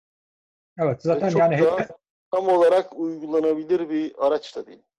 Evet Ve zaten yani çok da tam olarak uygulanabilir bir araç da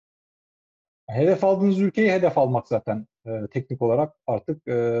değil. hedef aldığınız ülkeyi hedef almak zaten teknik olarak artık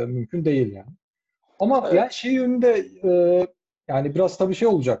mümkün değil yani. Ama yani Evet. şey yönünde yani biraz tabii şey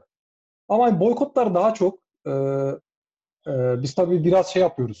olacak. Ama hani boykotlar daha çok biz tabii biraz şey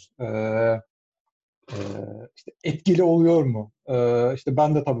yapıyoruz. E, işte etkili oluyor mu? İşte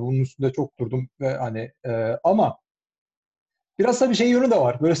ben de tabii bunun üstünde çok durdum ve hani ama biraz da bir şey yönü de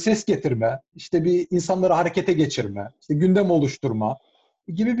var. Böyle ses getirme, işte bir insanları harekete geçirme, işte gündem oluşturma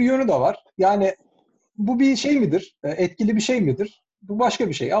gibi bir yönü de var. Yani bu bir şey midir? Etkili bir şey midir? Bu başka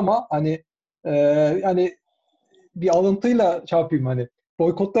bir şey ama hani yani bir alıntıyla şey yapayım hani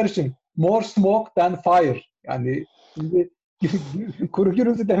boykotlar için more smoke than fire. Yani şimdi kuru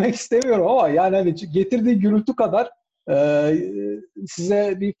gürültü demek istemiyorum ama yani hani getirdiği gürültü kadar e,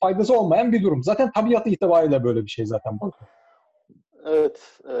 size bir faydası olmayan bir durum. Zaten tabiatı itibariyle böyle bir şey zaten boykot.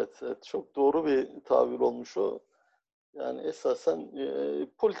 Evet, evet, evet. Çok doğru bir tabir olmuş o. Yani esasen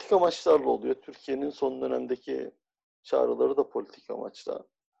politik amaçlarla oluyor. Türkiye'nin son dönemdeki çağrıları da politik amaçla.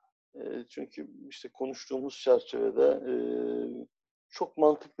 Çünkü işte konuştuğumuz çerçevede çok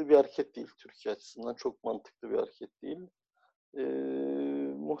mantıklı bir hareket değil. Türkiye açısından çok mantıklı bir hareket değil. E,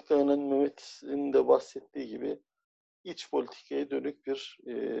 Muhtemelen Mehmet'in de bahsettiği gibi iç politikaya dönük bir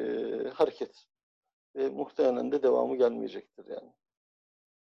hareket. Muhtemelen de devamı gelmeyecektir yani.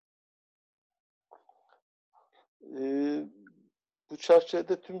 Ee, Bu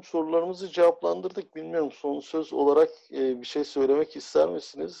çerçevede tüm sorularımızı cevaplandırdık. Bilmiyorum, son söz olarak bir şey söylemek ister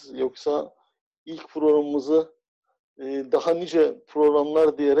misiniz? Yoksa ilk programımızı daha nice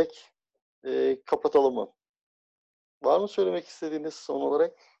programlar diyerek kapatalım mı? Var mı söylemek istediğiniz son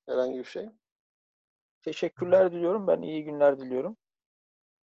olarak herhangi bir şey? Teşekkürler diliyorum. Ben iyi günler diliyorum.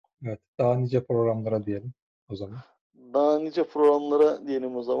 Evet, daha nice programlara diyelim. o zaman. Daha nice programlara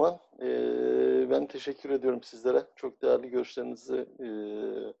diyelim o zaman. Ben teşekkür ediyorum sizlere. Çok değerli görüşlerinizi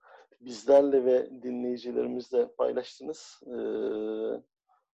bizlerle ve dinleyicilerimizle paylaştınız.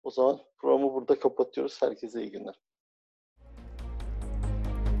 O zaman programı burada kapatıyoruz. Herkese iyi günler.